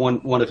watched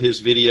one of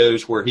his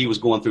videos where he was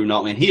going through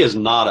GNOME, and he is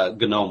not a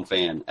GNOME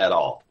fan at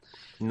all.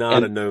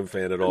 Not a GNOME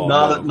fan at all.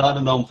 Not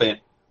a GNOME fan.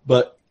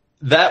 But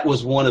that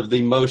was one of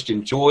the most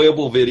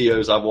enjoyable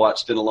videos I've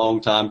watched in a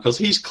long time, because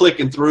he's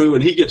clicking through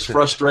and he gets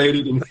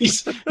frustrated and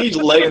he's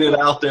laying it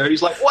out there.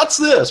 He's like, "What's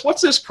this?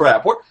 What's this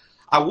crap?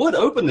 I would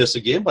open this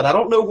again, but I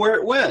don't know where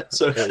it went."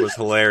 So it was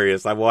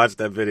hilarious. I watched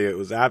that video. It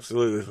was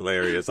absolutely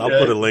hilarious. I'll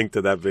put a link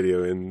to that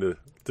video in the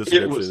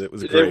description. It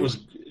was great.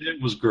 It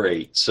was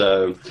great.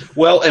 So,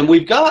 well, and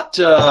we've got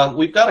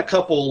a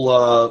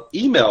couple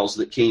emails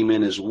that came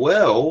in as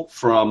well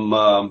from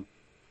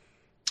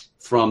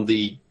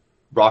the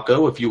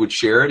Rocco. If you would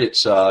share it,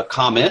 it's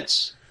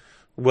comments.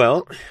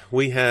 Well,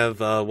 we have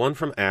one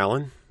from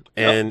Alan.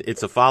 And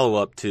it's a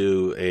follow-up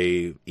to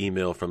a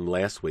email from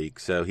last week.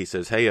 So he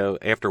says, "Hey,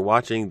 after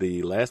watching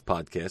the last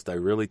podcast, I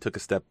really took a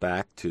step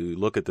back to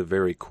look at the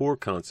very core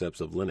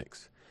concepts of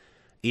Linux.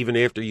 Even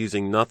after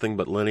using nothing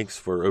but Linux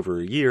for over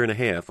a year and a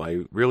half,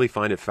 I really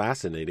find it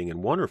fascinating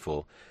and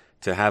wonderful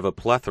to have a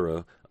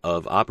plethora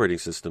of operating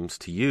systems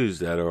to use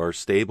that are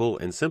stable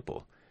and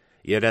simple.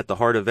 Yet at the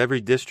heart of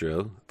every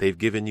distro, they've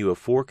given you a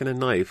fork and a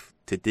knife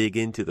to dig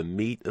into the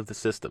meat of the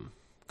system."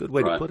 Good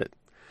way to put it.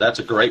 That's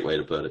a great way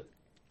to put it.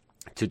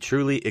 "To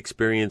truly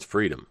experience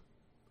freedom.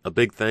 A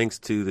big thanks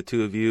to the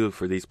two of you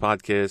for these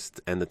podcasts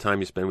and the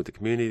time you spend with the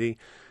community.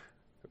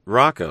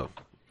 Rocco,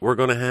 we're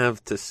going to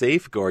have to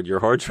safeguard your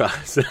hard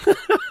drives."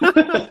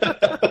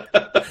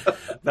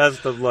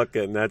 Best of luck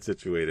getting that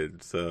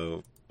situated.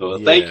 So,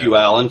 Thank you,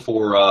 Alan,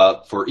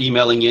 for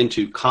emailing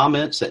into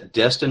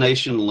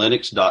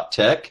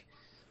comments@destinationlinux.tech.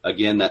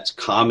 Again, that's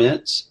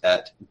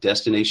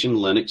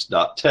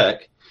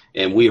comments@destinationlinux.tech.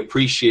 And we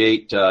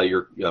appreciate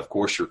your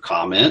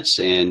comments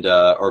and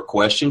or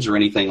questions or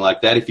anything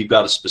like that. If you've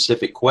got a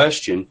specific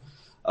question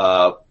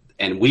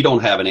and we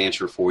don't have an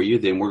answer for you,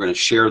 then we're going to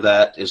share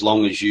that. As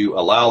long as you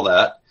allow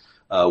that,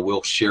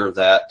 we'll share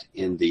that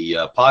in the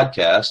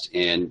podcast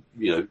and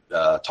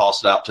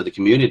toss it out to the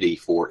community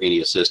for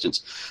any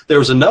assistance.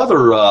 There's another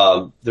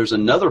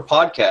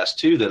podcast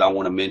too that I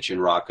want to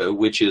mention, Rocco,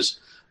 which is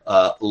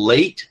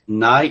Late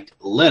Night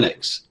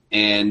Linux.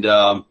 And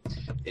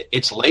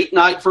it's late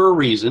night for a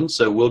reason,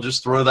 so we'll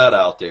just throw that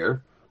out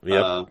there.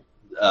 Yep.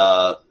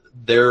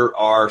 There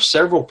are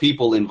several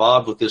people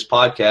involved with this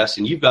podcast,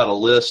 and you've got a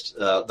list,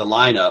 the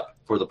lineup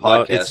for the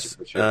podcast.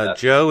 Well,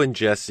 it's Joe and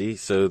Jesse,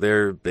 so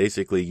they're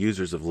basically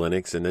users of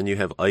Linux. And then you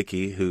have Ike,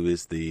 who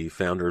is the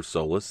founder of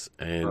Solus,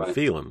 and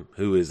Phelim,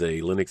 who is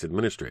a Linux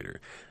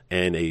administrator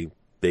and a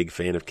big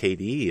fan of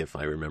KDE, if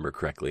I remember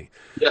correctly.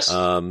 Yes.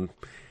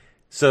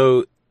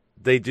 So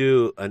they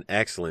do an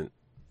excellent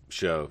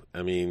show.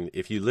 I mean,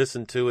 if you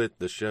listen to it,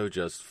 the show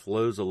just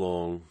flows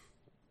along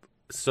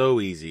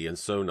so easy and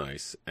so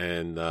nice.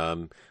 And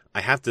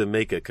I have to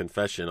make a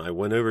confession. I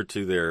went over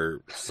to their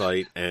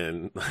site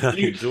and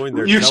I joined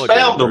their Telegram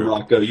spammed group. them,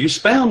 Rocco. You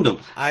spammed them.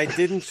 I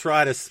didn't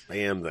try to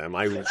spam them.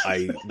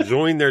 I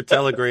joined their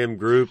Telegram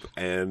group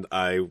and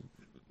I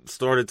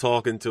started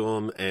talking to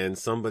them, and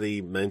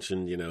somebody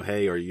mentioned,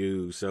 "Hey, are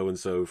you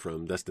so-and-so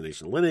from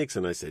Destination Linux?"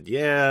 And I said,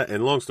 "Yeah."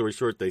 And long story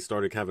short, they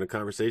started having a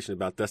conversation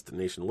about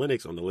Destination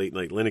Linux on the Late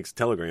Night Linux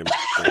Telegram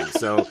thing.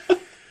 So,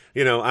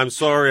 I'm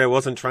sorry I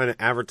wasn't trying to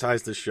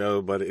advertise the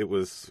show, but it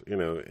was,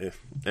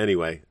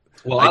 anyway.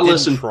 Well, I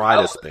didn't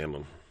try to spam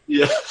them.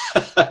 Yeah,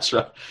 that's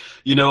right.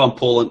 I'm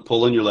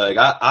pulling your leg.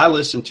 I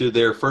listened to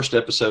their first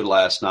episode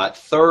last night,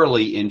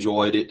 thoroughly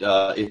enjoyed it.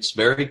 It's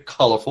very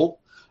colorful.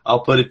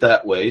 I'll put it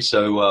that way.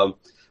 So,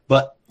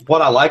 but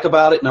what I like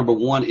about it, number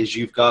one, is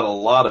you've got a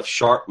lot of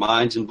sharp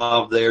minds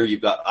involved there.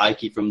 You've got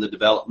Ike from the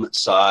development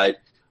side.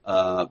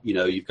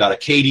 You've got a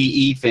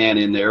KDE fan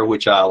in there,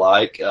 which I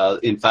like.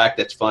 In fact,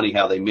 that's funny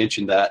how they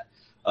mentioned that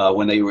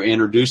when they were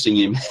introducing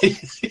him,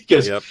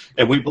 because,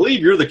 and we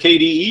believe you're the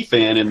KDE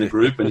fan in the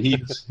group, and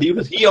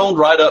he owned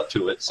right up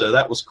to it. So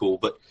that was cool.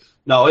 But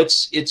no,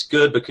 it's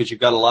good because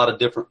you've got a lot of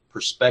different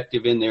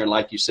perspective in there. And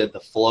like you said, the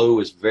flow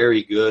is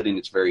very good and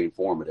it's very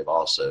informative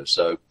also.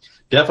 So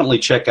definitely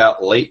check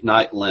out Late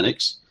Night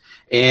Linux.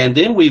 And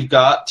then we've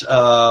got,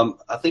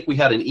 I think we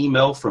had an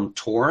email from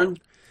Torin.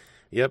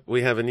 Yep,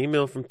 we have an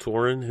email from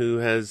Torin who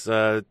has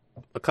a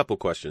couple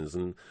questions.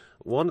 And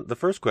the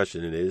first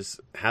question is,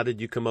 how did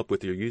you come up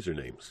with your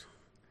usernames?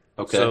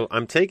 Okay. So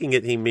I'm taking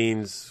it he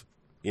means,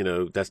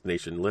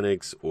 Destination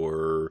Linux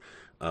or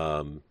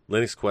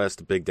Linux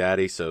Quest, Big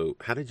Daddy. So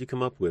how did you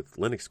come up with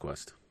Linux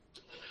Quest?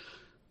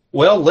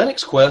 Well,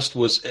 Linux Quest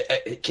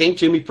it came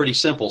to me pretty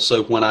simple.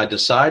 So when I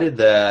decided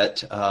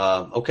that,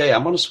 I'm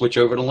going to switch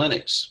over to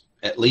Linux,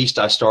 at least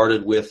I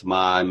started with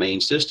my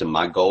main system.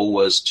 My goal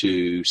was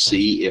to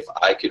see if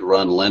I could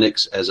run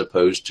Linux as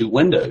opposed to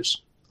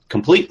Windows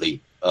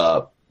completely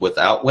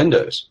without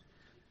Windows.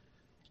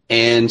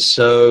 And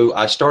so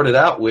I started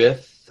out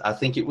with, I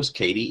think it was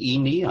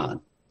KDE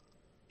Neon.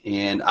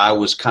 And I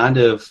was kind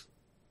of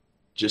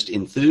just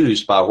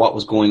enthused by what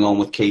was going on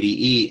with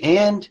KDE.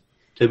 And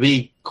to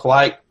be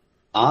quite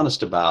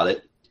honest about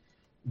it,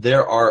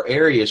 there are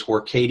areas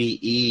where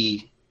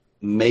KDE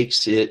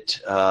makes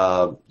it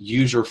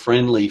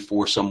user-friendly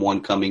for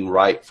someone coming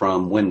right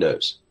from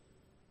Windows.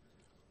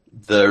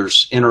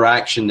 There's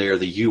interaction there,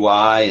 the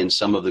UI and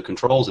some of the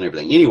controls and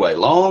everything. Anyway,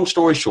 long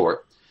story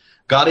short,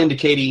 got into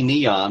KDE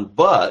Neon,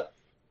 but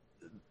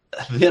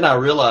then I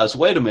realized,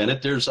 wait a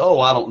minute, there's,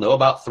 I don't know,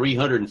 about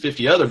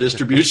 350 other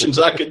distributions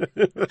I could.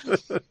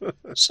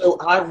 So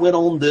I went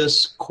on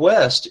this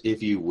quest,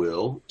 if you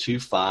will, to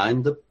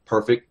find the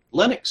perfect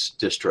Linux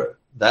distro.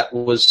 That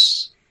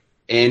was,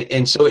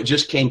 and so it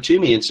just came to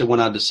me. And so when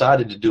I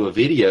decided to do a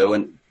video,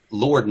 and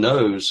Lord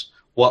knows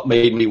what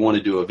made me want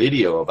to do a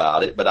video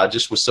about it, but I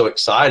just was so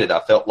excited. I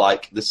felt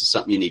like this is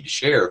something you need to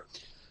share.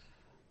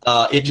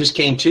 It just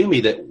came to me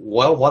that,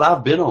 well, what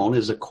I've been on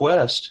is a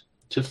quest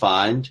to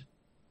find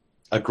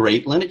a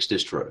great Linux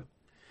distro.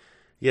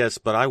 Yes,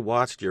 but I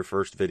watched your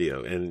first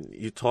video, and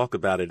you talk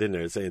about it in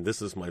there, saying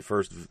this is my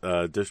first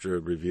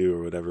distro review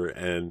or whatever,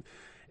 and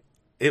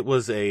it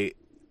was the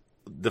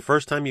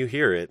first time you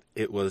hear it,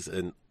 it was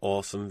an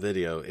awesome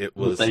video. It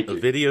was a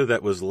video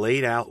that was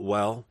laid out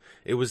well.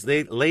 It was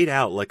laid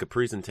out like a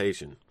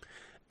presentation,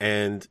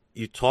 and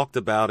you talked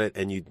about it,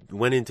 and you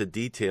went into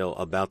detail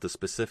about the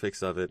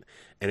specifics of it,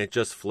 and it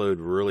just flowed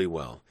really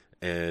well.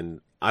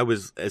 And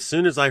as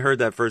soon as I heard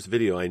that first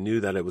video, I knew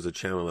that it was a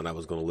channel that I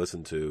was going to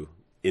listen to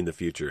in the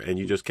future. And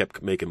you just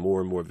kept making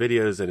more and more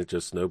videos, and it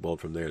just snowballed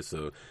from there.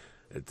 So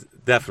it's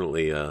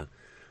definitely a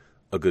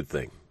good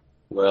thing.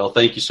 Well,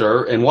 thank you,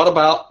 sir. And what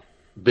about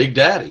Big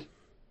Daddy?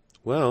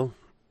 Well,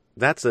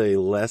 that's a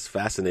less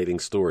fascinating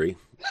story.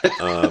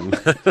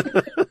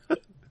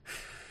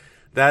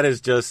 That is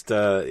just,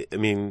 I've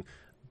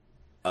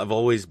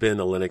always been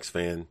a Linux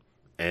fan,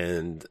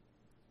 and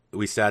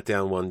we sat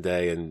down one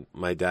day, and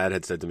my dad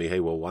had said to me, hey,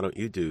 well, why don't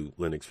you do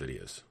Linux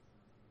videos?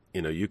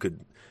 You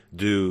could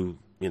do,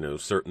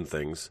 certain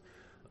things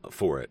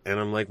for it. And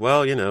I'm like,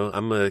 well,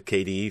 I'm a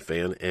KDE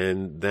fan,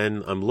 and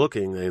then I'm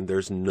looking, and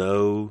there's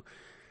no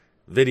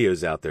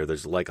videos out there.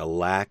 There's like a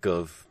lack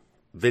of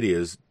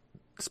videos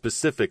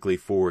specifically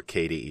for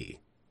KDE.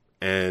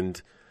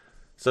 And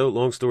so,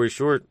 long story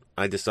short,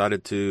 I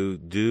decided to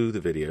do the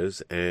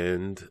videos,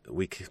 and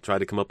we tried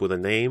to come up with a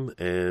name,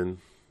 and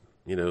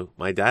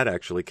my dad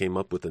actually came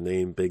up with the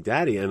name Big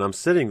Daddy, and I'm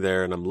sitting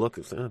there and I'm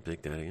looking,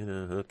 Big Daddy,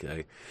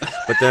 okay.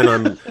 But then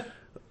I'm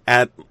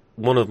at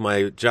one of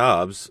my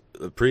jobs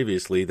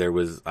previously.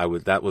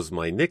 That was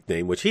my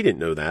nickname, which he didn't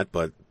know that,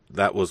 but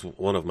that was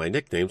one of my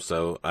nicknames.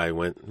 So I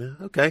went,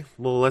 okay,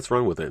 well, let's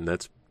run with it, and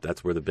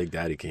that's where the Big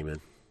Daddy came in.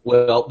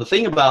 Well, the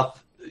thing about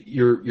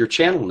your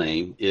channel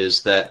name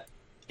is that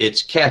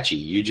it's catchy.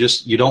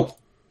 You don't.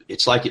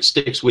 It's like it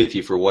sticks with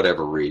you for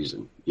whatever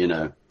reason,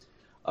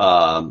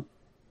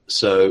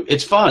 So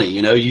it's funny,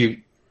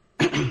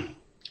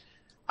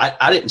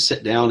 I didn't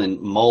sit down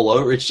and mull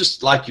over. It's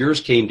just like yours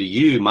came to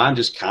you. Mine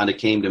just kind of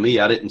came to me.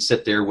 I didn't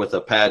sit there with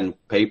a pad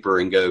and paper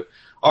and go,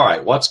 all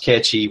right, what's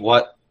catchy?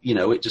 What,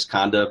 it just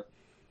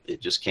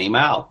came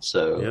out.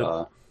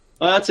 So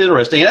well, that's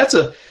interesting.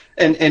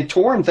 And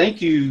Torrin,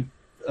 thank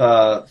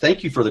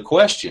you for the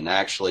question.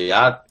 Actually,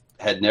 I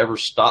had never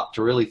stopped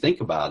to really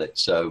think about it.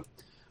 So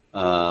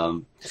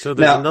there's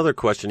another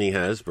question he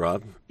has,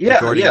 Rob,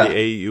 regarding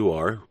the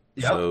AUR.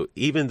 Yep. So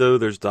even though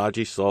there's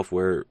dodgy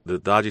software, the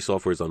dodgy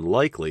software is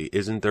unlikely.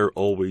 Isn't there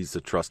always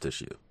a trust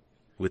issue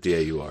with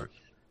the AUR?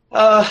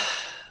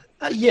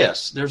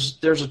 Yes,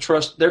 there's a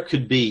trust. There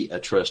could be a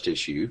trust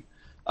issue,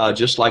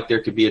 just like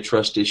there could be a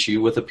trust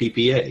issue with a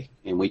PPA,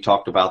 and we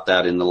talked about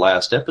that in the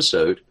last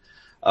episode,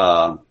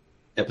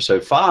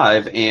 episode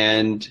 5.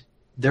 And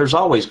there's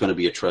always going to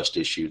be a trust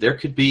issue. There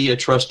could be a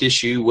trust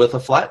issue with a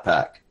flat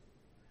pack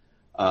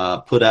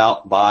put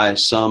out by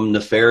some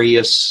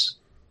nefarious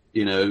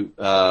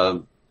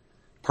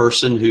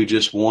person who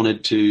just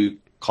wanted to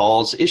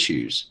cause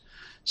issues.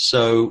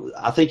 So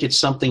I think it's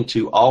something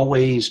to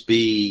always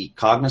be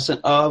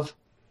cognizant of,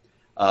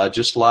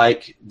 just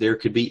like there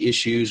could be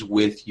issues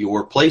with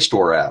your Play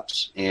Store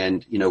apps.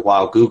 And,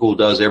 while Google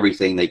does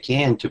everything they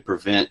can to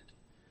prevent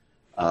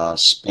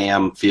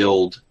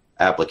spam-filled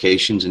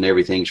applications and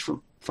everything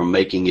from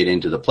making it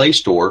into the Play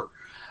Store,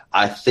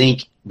 I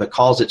think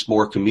because it's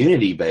more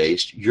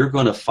community-based, you're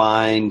going to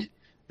find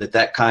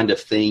that kind of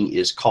thing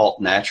is caught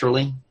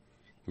naturally,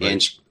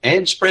 right,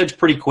 and spreads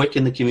pretty quick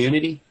in the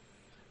community.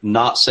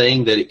 Not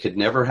saying that it could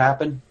never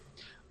happen,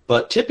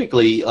 but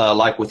typically,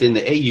 like within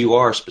the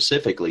AUR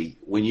specifically,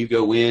 when you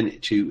go in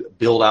to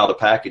build out a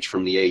package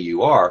from the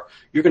AUR,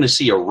 you're going to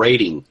see a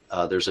rating.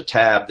 There's a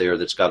tab there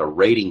that's got a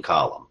rating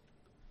column.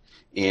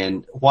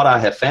 And what I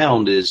have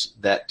found is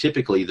that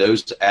typically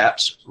those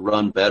apps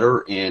run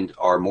better and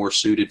are more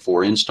suited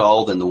for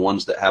install than the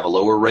ones that have a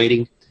lower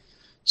rating.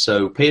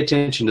 So pay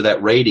attention to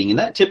that rating, and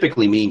that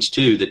typically means,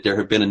 too, that there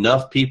have been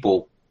enough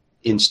people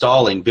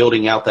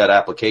building out that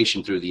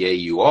application through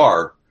the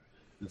AUR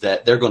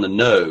that they're going to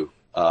know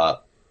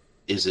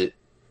Is it,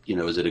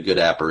 is it a good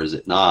app or is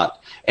it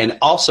not? And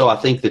also, I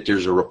think that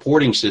there's a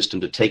reporting system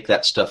to take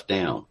that stuff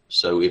down.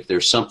 So if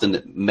there's something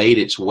that made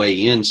its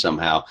way in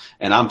somehow,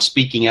 and I'm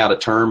speaking out of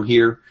term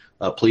here,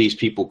 please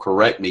people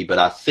correct me, but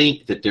I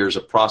think that there's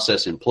a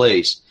process in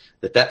place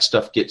that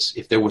stuff gets,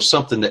 if there was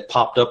something that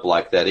popped up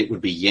like that, it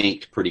would be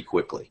yanked pretty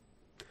quickly.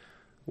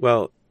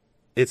 Well,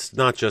 it's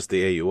not just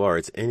the AUR,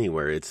 it's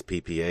anywhere. It's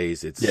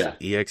PPAs, it's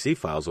exe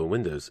files on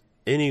Windows.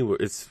 Anywhere,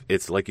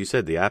 it's like you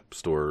said, the App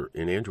Store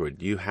in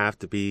Android. You have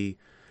to be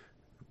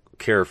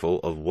careful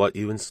of what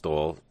you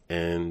install,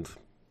 and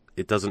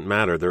it doesn't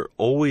matter. There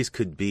always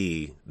could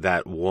be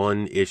that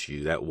one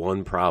issue, that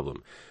one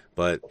problem.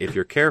 But if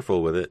you're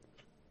careful with it,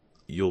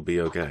 you'll be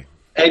okay.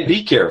 And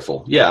be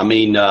careful. Yeah, I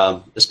mean,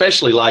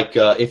 especially like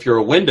if you're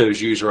a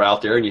Windows user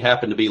out there and you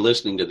happen to be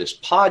listening to this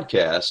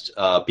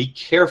podcast, be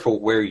careful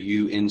where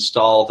you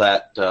install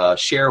that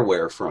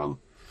shareware from,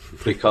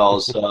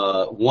 because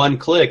one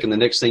click and the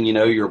next thing you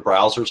know, your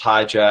browser's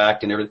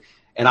hijacked and everything.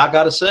 And I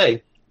got to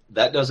say,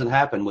 that doesn't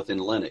happen within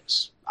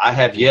Linux. I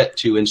have yet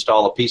to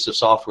install a piece of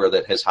software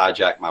that has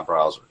hijacked my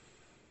browser.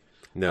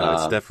 No,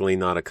 it's definitely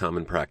not a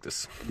common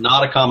practice.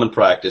 Not a common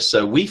practice.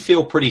 So we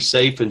feel pretty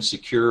safe and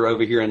secure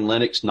over here in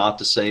Linux, not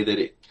to say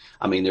that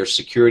there's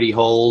security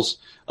holes.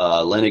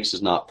 Linux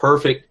is not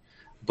perfect,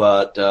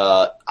 but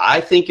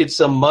I think it's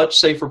a much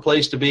safer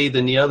place to be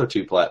than the other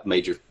two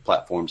major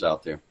platforms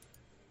out there.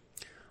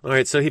 All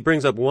right, so he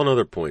brings up one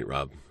other point,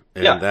 Rob,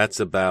 and that's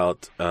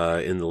about,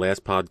 in the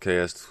last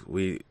podcast,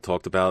 we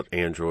talked about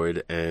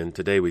Android, and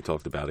today we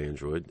talked about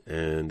Android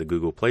and the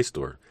Google Play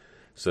Store.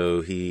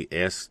 So he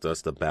asked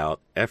us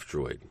about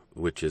F-Droid,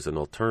 which is an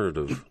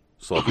alternative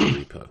software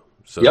repo.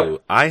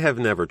 So I have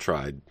never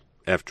tried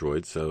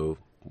F-Droid, so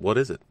what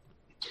is it?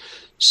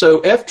 So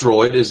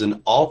F-Droid is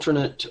an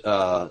alternate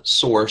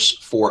source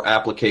for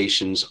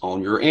applications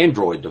on your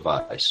Android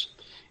device.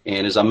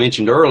 And as I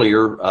mentioned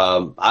earlier,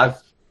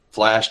 I've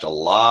flashed a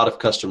lot of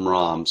custom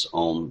ROMs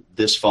on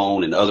this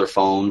phone and other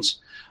phones.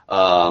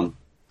 I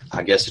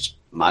guess it's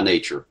my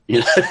nature.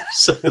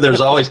 So there's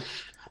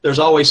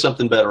always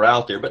something better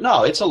out there. But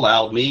no, it's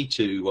allowed me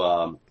to,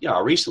 I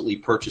recently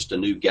purchased a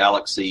new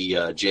Galaxy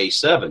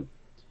J7.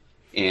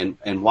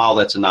 And while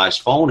that's a nice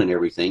phone and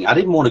everything, I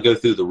didn't want to go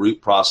through the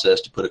root process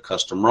to put a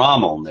custom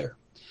ROM on there.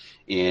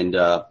 And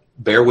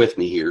bear with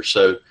me here.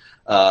 So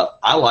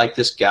I like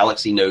this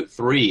Galaxy Note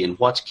 3. And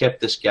what's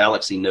kept this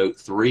Galaxy Note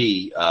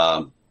 3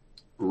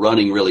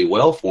 running really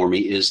well for me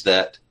is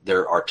that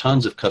there are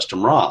tons of custom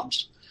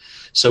ROMs.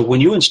 So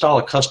when you install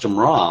a custom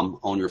ROM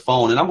on your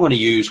phone, and I'm going to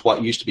use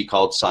what used to be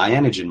called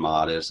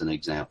CyanogenMod as an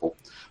example,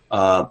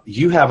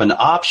 you have an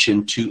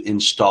option to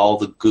install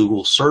the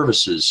Google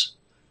Services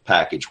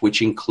package,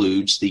 which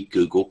includes the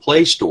Google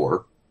Play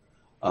Store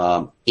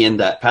in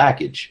that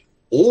package.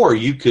 Or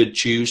you could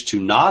choose to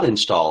not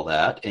install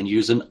that and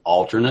use an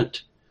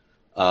alternate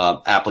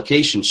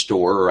application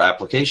store or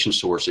application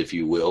source, if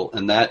you will,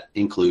 and that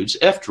includes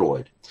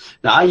F-Droid.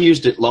 Now, I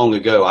used it long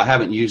ago. I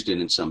haven't used it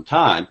in some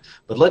time,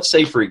 but let's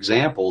say, for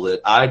example,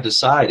 that I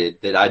decided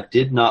that I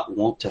did not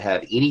want to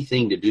have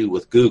anything to do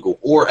with Google,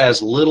 or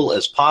as little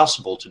as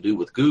possible to do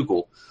with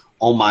Google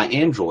on my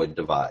Android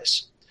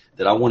device,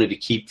 that I wanted to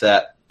keep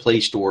that Play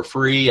Store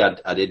free.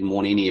 I didn't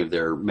want any of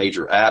their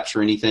major apps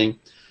or anything.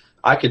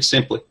 I could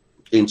simply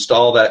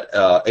install that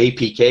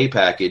APK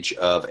package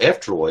of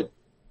F-Droid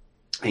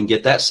and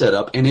get that set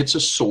up, and it's a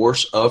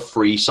source of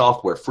free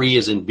software. Free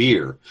as in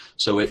beer.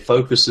 So it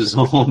focuses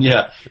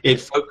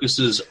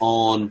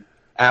on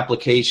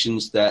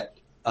applications that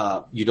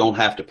you don't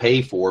have to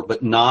pay for,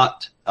 but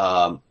not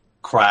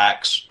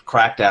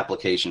cracked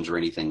applications or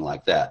anything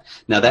like that.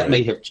 Now that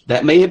may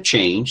have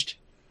changed.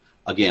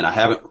 Again,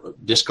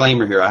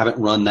 disclaimer here, I haven't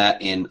run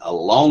that in a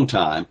long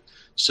time.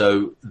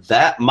 So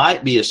that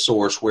might be a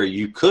source where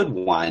you could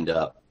wind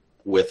up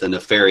with a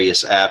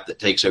nefarious app that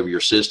takes over your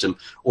system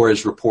or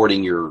is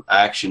reporting your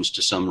actions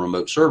to some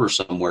remote server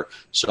somewhere.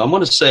 So I'm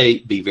going to say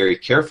be very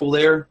careful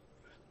there,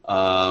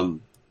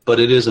 but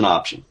it is an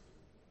option.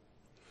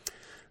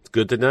 It's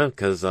good to know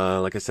because,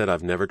 like I said,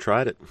 I've never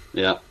tried it.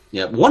 Yeah.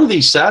 One of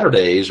these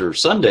Saturdays or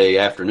Sunday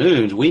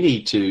afternoons, we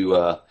need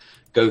to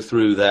go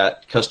through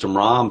that custom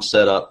ROM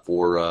setup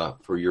for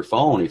your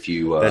phone. If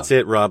you that's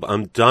it, Rob.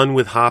 I'm done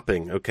with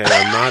hopping. Okay,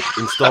 I'm not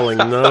installing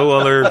no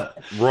other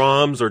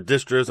ROMs or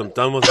distros. I'm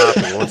done with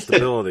hopping. I want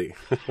stability.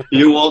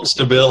 You want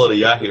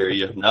stability. I hear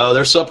you. No,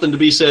 there's something to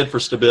be said for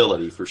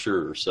stability for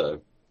sure.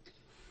 So,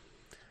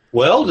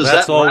 well,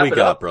 that's all we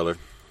got, brother.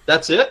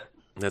 That's it.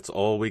 That's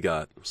all we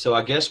got. So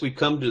I guess we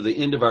come to the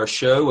end of our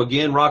show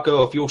again.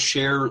 Rocco, if you'll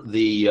share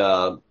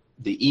the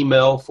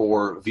email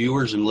for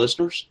viewers and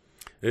listeners.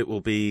 It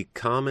will be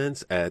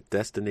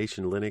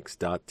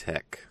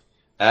comments@destinationlinux.tech.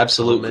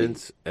 Absolutely.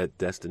 Comments at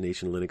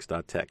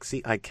destinationlinux.tech.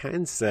 See, I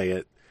can say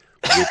it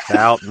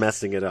without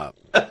messing it up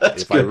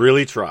if good. I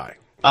really try.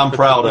 I'm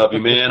proud of you,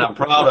 man. I'm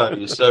proud of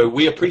you. So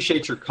we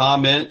appreciate your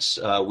comments.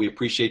 We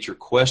appreciate your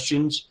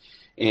questions.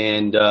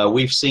 And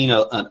we've seen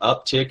an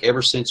uptick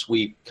ever since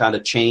we kind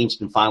of changed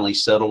and finally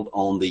settled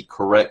on the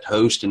correct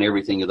host and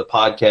everything of the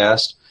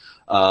podcast.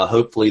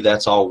 Hopefully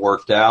that's all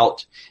worked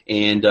out,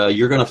 and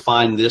you're going to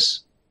find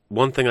this.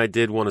 One thing I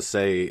did want to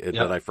say Yep.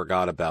 that I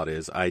forgot about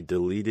is I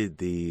deleted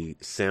the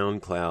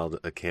SoundCloud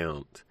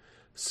account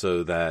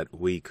so that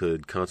we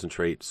could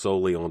concentrate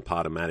solely on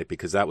Podomatic,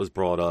 because that was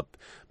brought up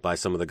by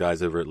some of the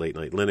guys over at Late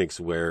Night Linux,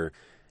 where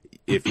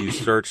if you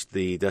searched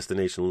the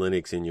Destination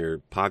Linux in your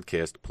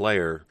podcast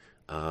player,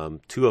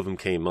 two of them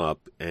came up,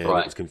 and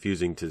Right. it was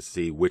confusing to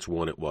see which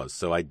one it was.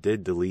 So I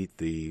did delete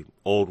the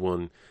old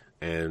one,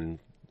 and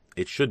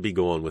it should be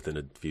gone within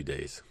a few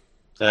days.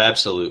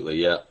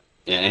 Absolutely, yeah.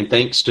 And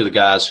thanks to the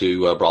guys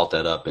who brought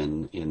that up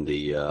in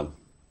the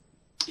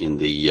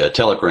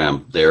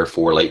Telegram there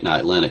for Late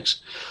Night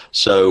Linux.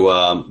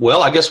 So,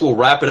 well, I guess we'll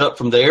wrap it up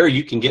from there.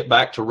 You can get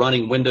back to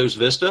running Windows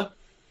Vista.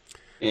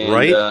 And,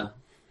 Right?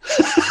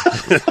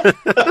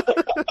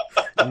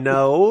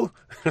 No.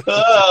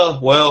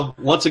 Well,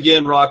 once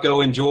again,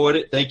 Rocco, enjoyed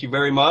it. Thank you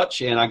very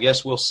much. And I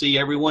guess we'll see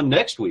everyone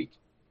next week.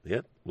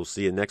 Yep, we'll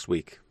see you next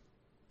week.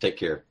 Take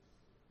care.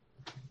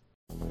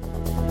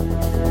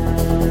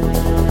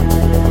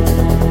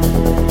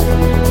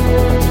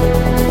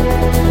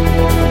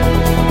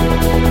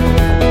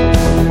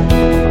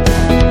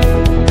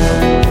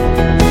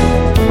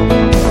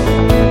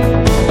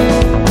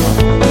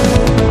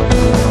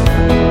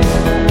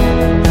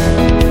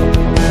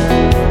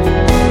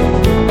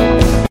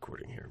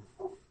 Recording here.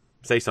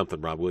 Say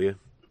something, Rob, will you?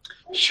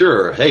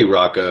 Sure. Hey,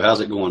 Rocco, how's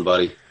it going,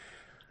 buddy?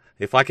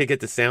 If I could get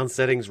the sound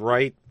settings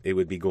right, it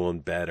would be going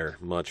better,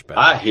 much better.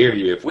 I hear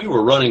you. If we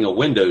were running a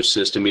Windows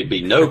system, it'd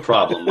be no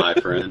problem, my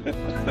friend.